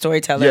always a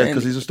storyteller. Yeah, and-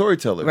 because he's a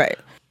storyteller. Right.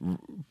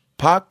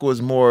 Pac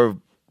was more of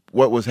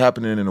what was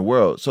happening in the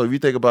world. So if you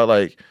think about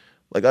like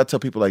I tell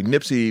people like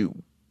Nipsey,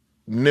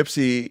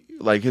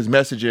 like his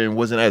messaging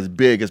wasn't as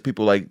big as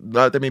people like,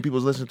 not that many people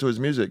was listening to his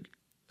music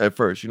at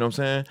first, you know what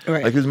I'm saying?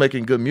 Right. Like, he was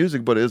making good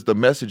music, but it's the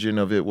messaging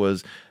of it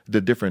was the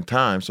different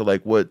times. So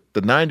like what the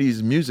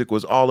 90s music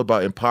was all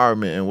about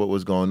empowerment and what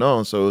was going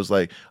on. So it was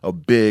like a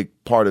big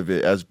part of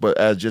it as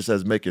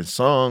making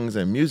songs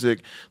and music,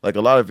 like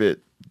a lot of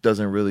it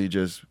doesn't really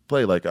just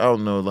play. Like, I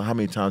don't know how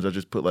many times I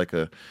just put like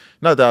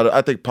not that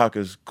I think Pac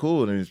is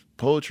cool in his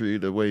poetry,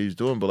 the way he's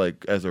doing, but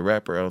like as a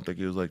rapper, I don't think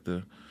he was like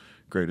the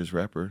greatest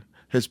rapper.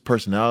 His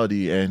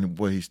personality and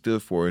what he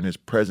stood for and his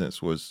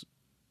presence was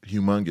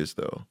humongous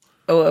though.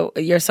 Oh,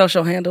 your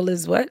social handle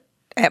is what?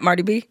 At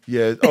Marty B?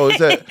 Yeah. Oh, is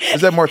that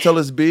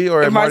Martellus B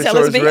or at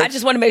Martellus B? Rex? I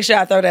just want to make sure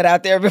I throw that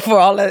out there before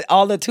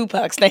all the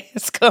Tupac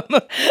stands come.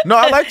 No,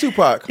 I like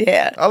Tupac.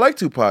 Yeah. I like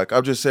Tupac.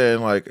 I'm just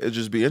saying, like, it'd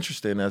just be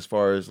interesting as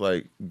far as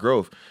like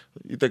growth.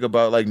 You think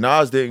about like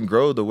Nas didn't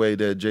grow the way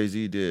that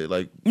Jay-Z did.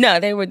 Like, No,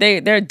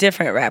 they're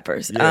different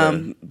rappers. Yeah.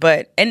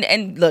 But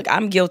and look,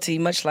 I'm guilty,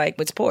 much like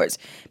with sports.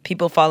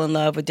 People fall in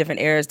love with different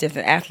eras,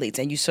 different athletes,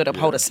 and you sort of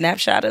hold a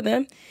snapshot of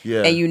them.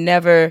 Yeah. And you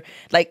never,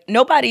 like,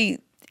 nobody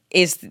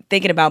is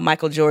thinking about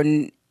Michael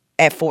Jordan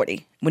at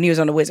 40 when he was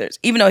on the Wizards,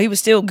 even though he was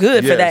still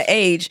good for Yes. that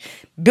age,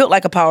 built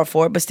like a power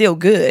forward, but still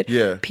good.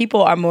 Yeah.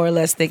 People are more or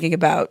less thinking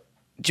about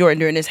Jordan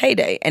during his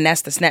heyday, and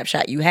that's the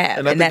snapshot you have,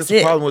 and I think that's that's the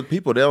it. problem with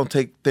people. They don't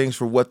take things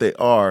for what they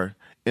are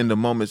in the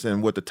moments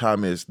and what the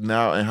time is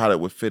now and how that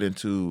would fit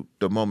into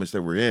the moments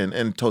that we're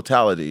in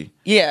totality.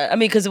 Yeah, I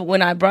mean, because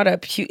when I brought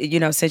up,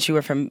 since you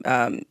were from,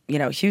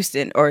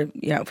 Houston or,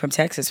 from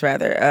Texas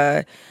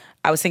rather,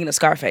 I was thinking of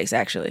Scarface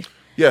actually.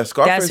 Yeah,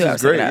 Scarface who I is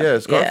was great. thinking of. Yeah,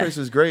 Scarface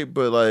is great,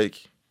 but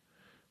like,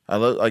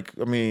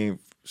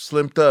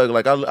 Slim Thug,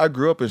 like I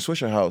grew up in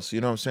Swisher House,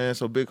 you know what I'm saying?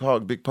 So Big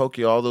Hawk, Big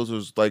Pokey, all those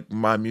was like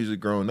my music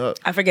growing up.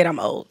 I forget I'm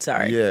old.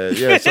 Sorry.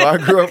 Yeah. So I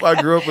grew up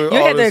with You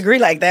all had to this. agree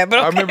like that, but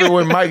okay. I remember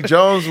when Mike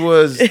Jones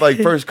was like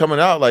first coming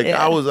out, like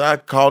I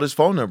called his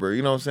phone number,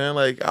 you know what I'm saying?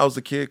 Like I was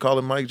a kid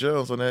calling Mike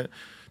Jones on that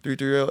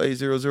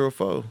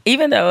 330-8004.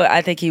 Even though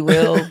I think he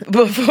will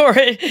before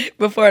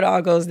it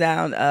all goes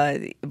down,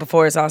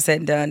 before it's all said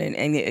and done,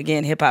 and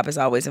again, hip hop is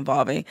always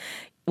evolving.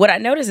 What I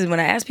notice is when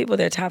I ask people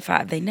their top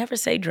 5, they never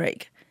say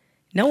Drake.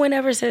 No one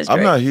ever says Drake.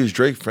 I'm not a huge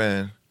Drake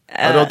fan.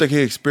 I don't think he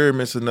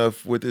experiments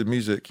enough with his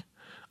music.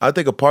 I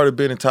think a part of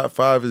being in top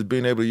 5 is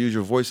being able to use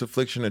your voice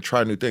affliction and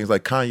try new things.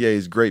 Like Kanye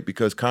is great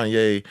because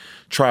Kanye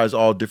tries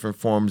all different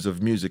forms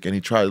of music, and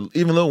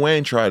even Lil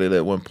Wayne tried it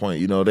at one point.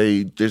 You know,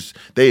 they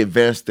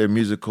advanced their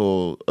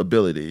musical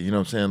ability. You know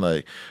what I'm saying?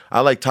 Like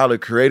I like Tyler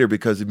Creator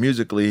because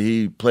musically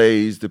he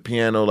plays the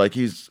piano like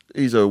he's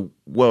a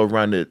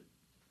well-rounded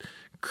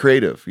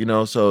creative, you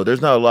know, so there's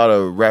not a lot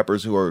of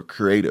rappers who are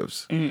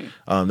creatives.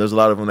 There's a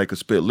lot of them that could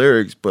spit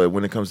lyrics, but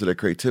when it comes to their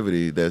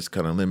creativity, that's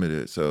kind of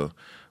limited. So,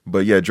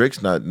 But yeah,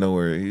 Drake's not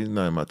nowhere. He's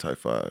not in my top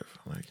 5.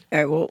 Like, all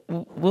right, well,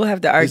 we'll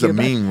have to argue. he's a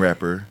meme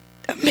rapper.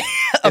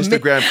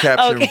 Instagram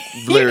caption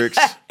lyrics.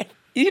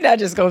 You're not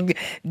just gonna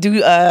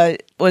do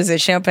what is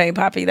it, Champagne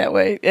Poppy that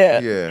way?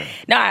 Yeah.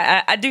 No,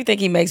 I do think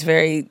he makes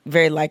very,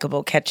 very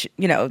likable, catchy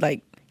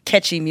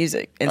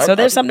music, and so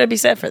there's something to be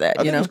said for that.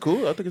 I think it's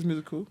cool. I think his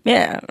music cool.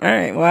 Yeah. All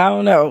right. Well, I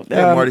don't know.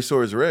 Marty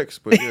Sawyer's Rex,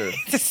 but yeah.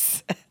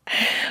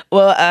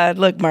 Well,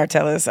 look,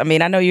 Martellus. I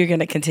mean, I know you're going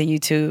to continue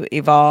to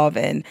evolve,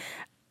 and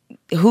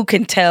who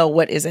can tell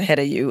what is ahead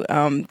of you?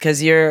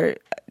 Because you're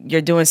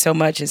doing so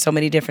much in so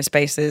many different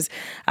spaces.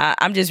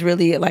 I'm just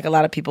really, like a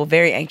lot of people,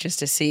 very anxious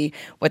to see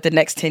what the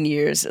next 10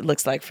 years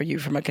looks like for you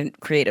from a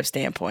creative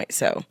standpoint.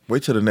 So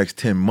wait till the next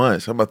 10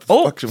 months. I'm about to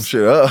fuck some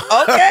shit up.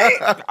 Okay.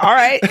 All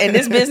right. In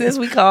this business,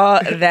 we call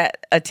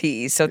that a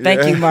tease. So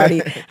thank you,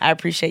 Marty. I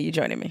appreciate you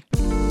joining me.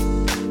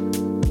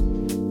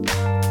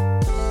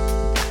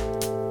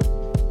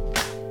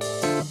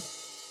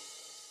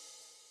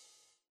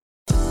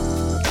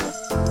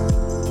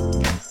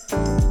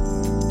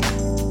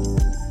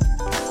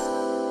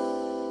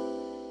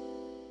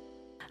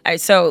 All right,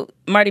 so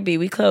Marty B,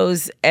 we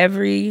close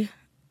every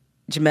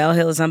Jemele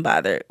Hill is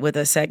Unbothered with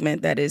a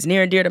segment that is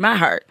near and dear to my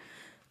heart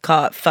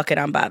called Fuck It,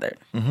 I'm Bothered,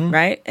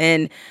 right?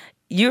 And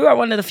you are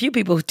one of the few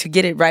people to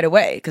get it right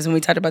away, because when we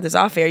talked about this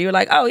off air, you were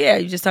like, oh yeah,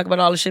 you just talk about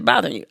all the shit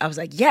bothering you. I was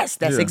like, yes,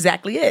 that's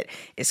exactly it.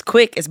 It's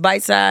quick, it's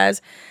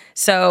bite-sized.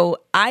 So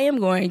I am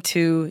going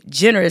to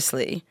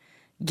generously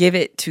give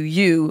it to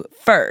you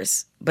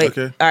first. But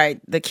all right,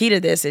 the key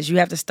to this is you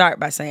have to start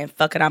by saying,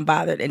 fuck it, I'm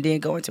bothered, and then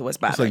go into what's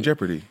bothering you. It's like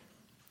Jeopardy.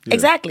 Yeah.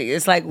 Exactly.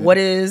 It's like, what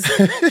is,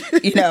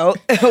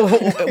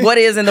 what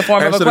is in the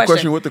form of a question? Answer the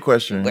question with the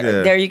question. Yeah.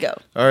 There you go.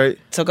 All right.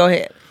 So go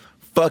ahead.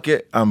 Fuck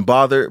it. I'm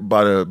bothered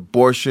by the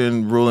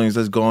abortion rulings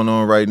that's going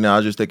on right now.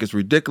 I just think it's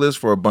ridiculous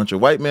for a bunch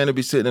of white men to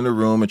be sitting in a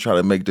room and try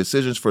to make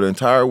decisions for the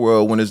entire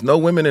world when there's no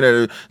women in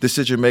there,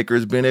 decision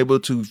makers, being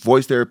able to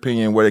voice their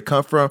opinion where they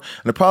come from.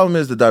 And the problem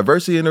is the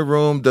diversity in the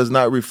room does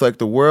not reflect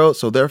the world.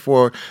 So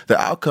therefore, the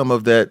outcome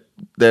of that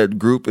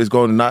group is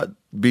going to not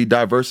be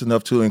diverse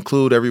enough to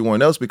include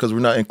everyone else, because we're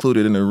not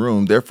included in the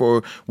room.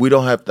 Therefore, we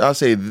don't have to, I'll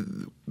say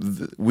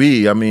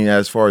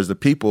as far as the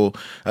people,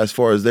 as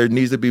far as there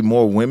needs to be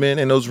more women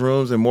in those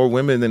rooms and more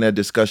women in that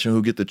discussion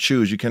who get to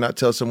choose. You cannot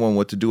tell someone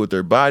what to do with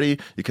their body.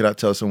 You cannot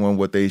tell someone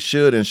what they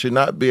should and should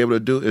not be able to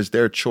do. It's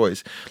their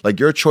choice. Like,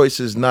 your choice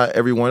is not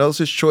everyone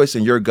else's choice,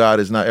 and your God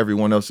is not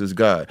everyone else's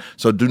God.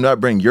 So do not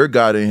bring your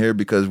God in here,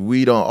 because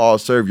we don't all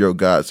serve your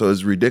God. So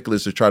it's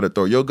ridiculous to try to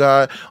throw your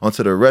God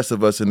onto the rest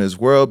of us in this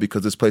world,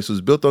 because this place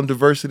was built on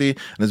diversity,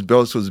 and this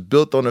place was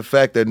built on the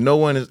fact that no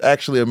one is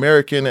actually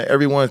American and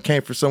everyone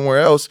came from somewhere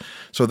else.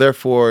 So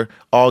therefore,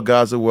 all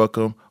gods are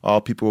welcome,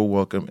 all people are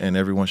welcome, and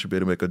everyone should be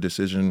able to make a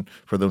decision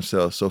for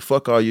themselves. So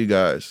fuck all you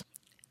guys.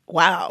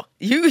 Wow.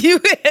 You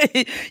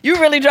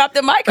really dropped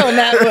the mic on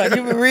that one.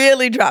 You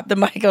really dropped the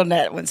mic on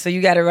that one. So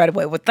you got it right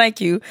away. Well,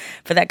 thank you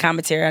for that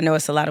commentary. I know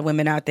it's a lot of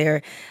women out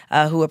there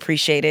who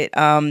appreciate it.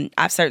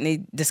 I've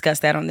certainly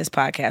discussed that on this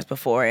podcast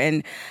before.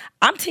 And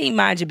I'm team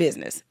mind your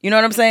business. You know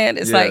what I'm saying?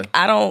 It's like,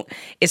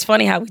 it's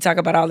funny how we talk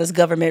about all this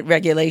government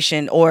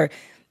regulation, or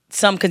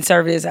some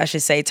conservatives, I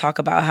should say, talk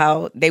about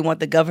how they want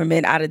the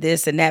government out of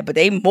this and that, but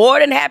they more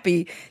than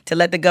happy to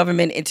let the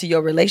government into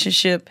your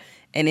relationship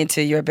and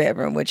into your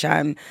bedroom, which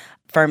I'm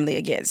firmly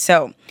against.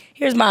 So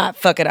here's my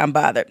Fuck It, I'm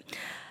Bothered.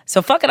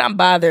 So Fuck It, I'm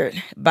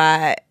Bothered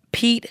by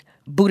Pete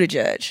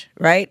Buttigieg,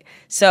 right?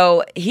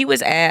 So he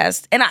was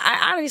asked, and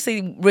I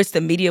honestly wish the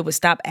media would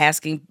stop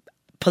asking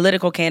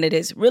political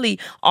candidates, really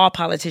all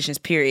politicians,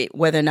 period,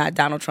 whether or not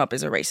Donald Trump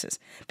is a racist,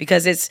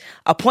 because it's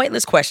a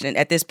pointless question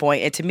at this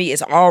point, and to me,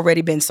 it's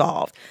already been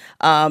solved.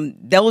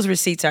 Those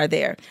receipts are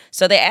there.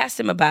 So they asked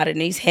him about it,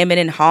 and he's hemming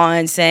and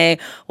hawing, saying,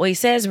 well, he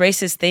says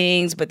racist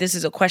things, but this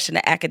is a question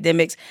of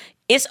academics.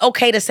 It's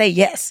okay to say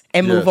yes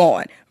and move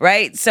on,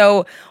 right?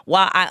 So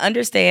while I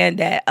understand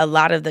that a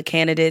lot of the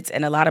candidates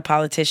and a lot of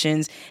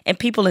politicians and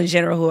people in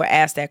general who are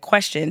asked that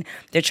question,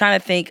 they're trying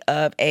to think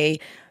of a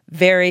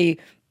very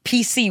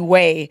PC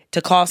way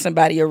to call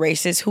somebody a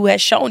racist who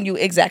has shown you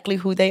exactly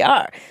who they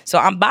are. So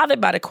I'm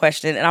bothered by the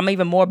question, and I'm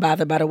even more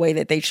bothered by the way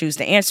that they choose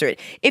to answer it.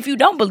 If you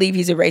don't believe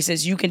he's a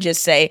racist, you can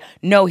just say,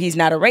 no, he's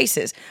not a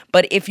racist.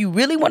 But if you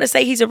really want to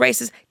say he's a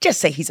racist, just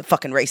say he's a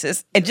fucking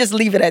racist and just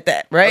leave it at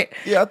that, right?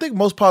 I think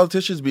most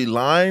politicians be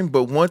lying,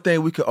 but one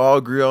thing we could all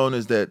agree on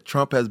is that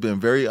Trump has been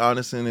very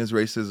honest in his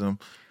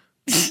racism.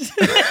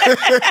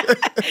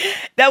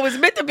 That was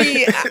meant to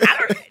be.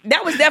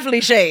 That was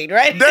definitely shade,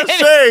 right? That's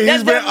shade.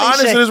 He's been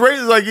honest in his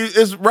racism. Like,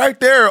 it's right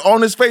there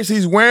on his face.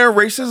 He's wearing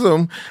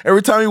racism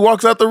every time he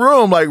walks out the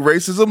room. Like,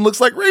 racism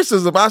looks like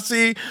racism. I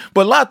see.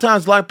 But a lot of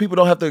times, a lot of people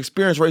don't have to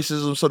experience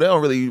racism, so they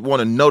don't really want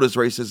to notice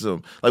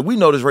racism. Like, we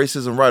notice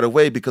racism right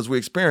away because we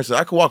experience it.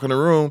 I could walk in a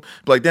room,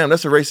 be like, damn,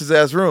 that's a racist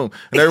ass room,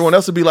 and everyone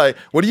else would be like,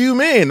 what do you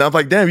mean? And I'm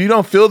like, damn, you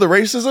don't feel the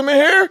racism in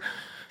here?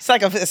 It's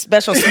like a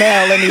special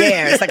smell in the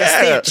air. It's like a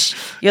stench.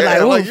 You're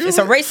like, ooh, it's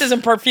a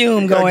racism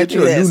perfume going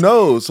through this. New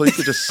nose, so you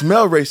could just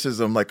smell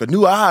racism, like a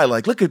new eye.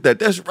 Like, look at that,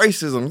 that's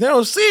racism. They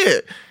don't see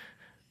it.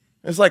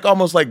 It's like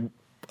almost like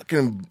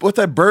fucking, what's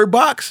that, Bird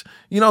Box?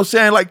 You know what I'm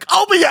saying? Like,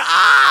 open your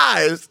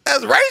eyes.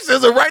 That's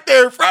racism right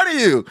there in front of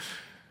you.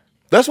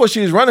 That's what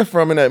she was running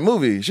from in that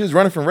movie. She was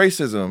running from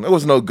racism. There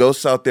was no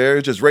ghosts out there.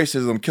 It was just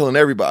racism killing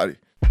everybody.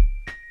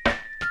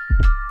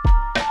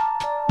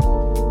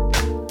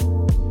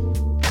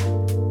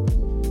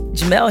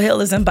 Jemele Hill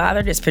is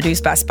Unbothered is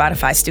produced by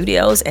Spotify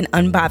Studios and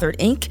Unbothered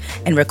Inc.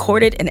 and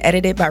recorded and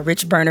edited by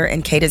Rich Berner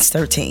and Cadence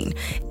 13.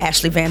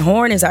 Ashley Van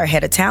Horn is our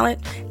head of talent.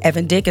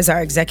 Evan Dick is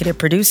our executive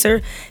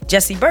producer.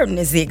 Jesse Burton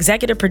is the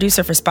executive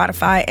producer for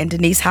Spotify, and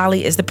Denise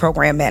Holly is the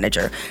program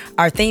manager.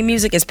 Our theme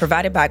music is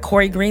provided by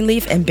Corey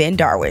Greenleaf and Ben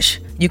Darwish.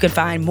 You can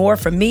find more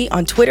from me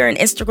on Twitter and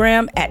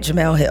Instagram at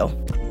Jemele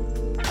Hill.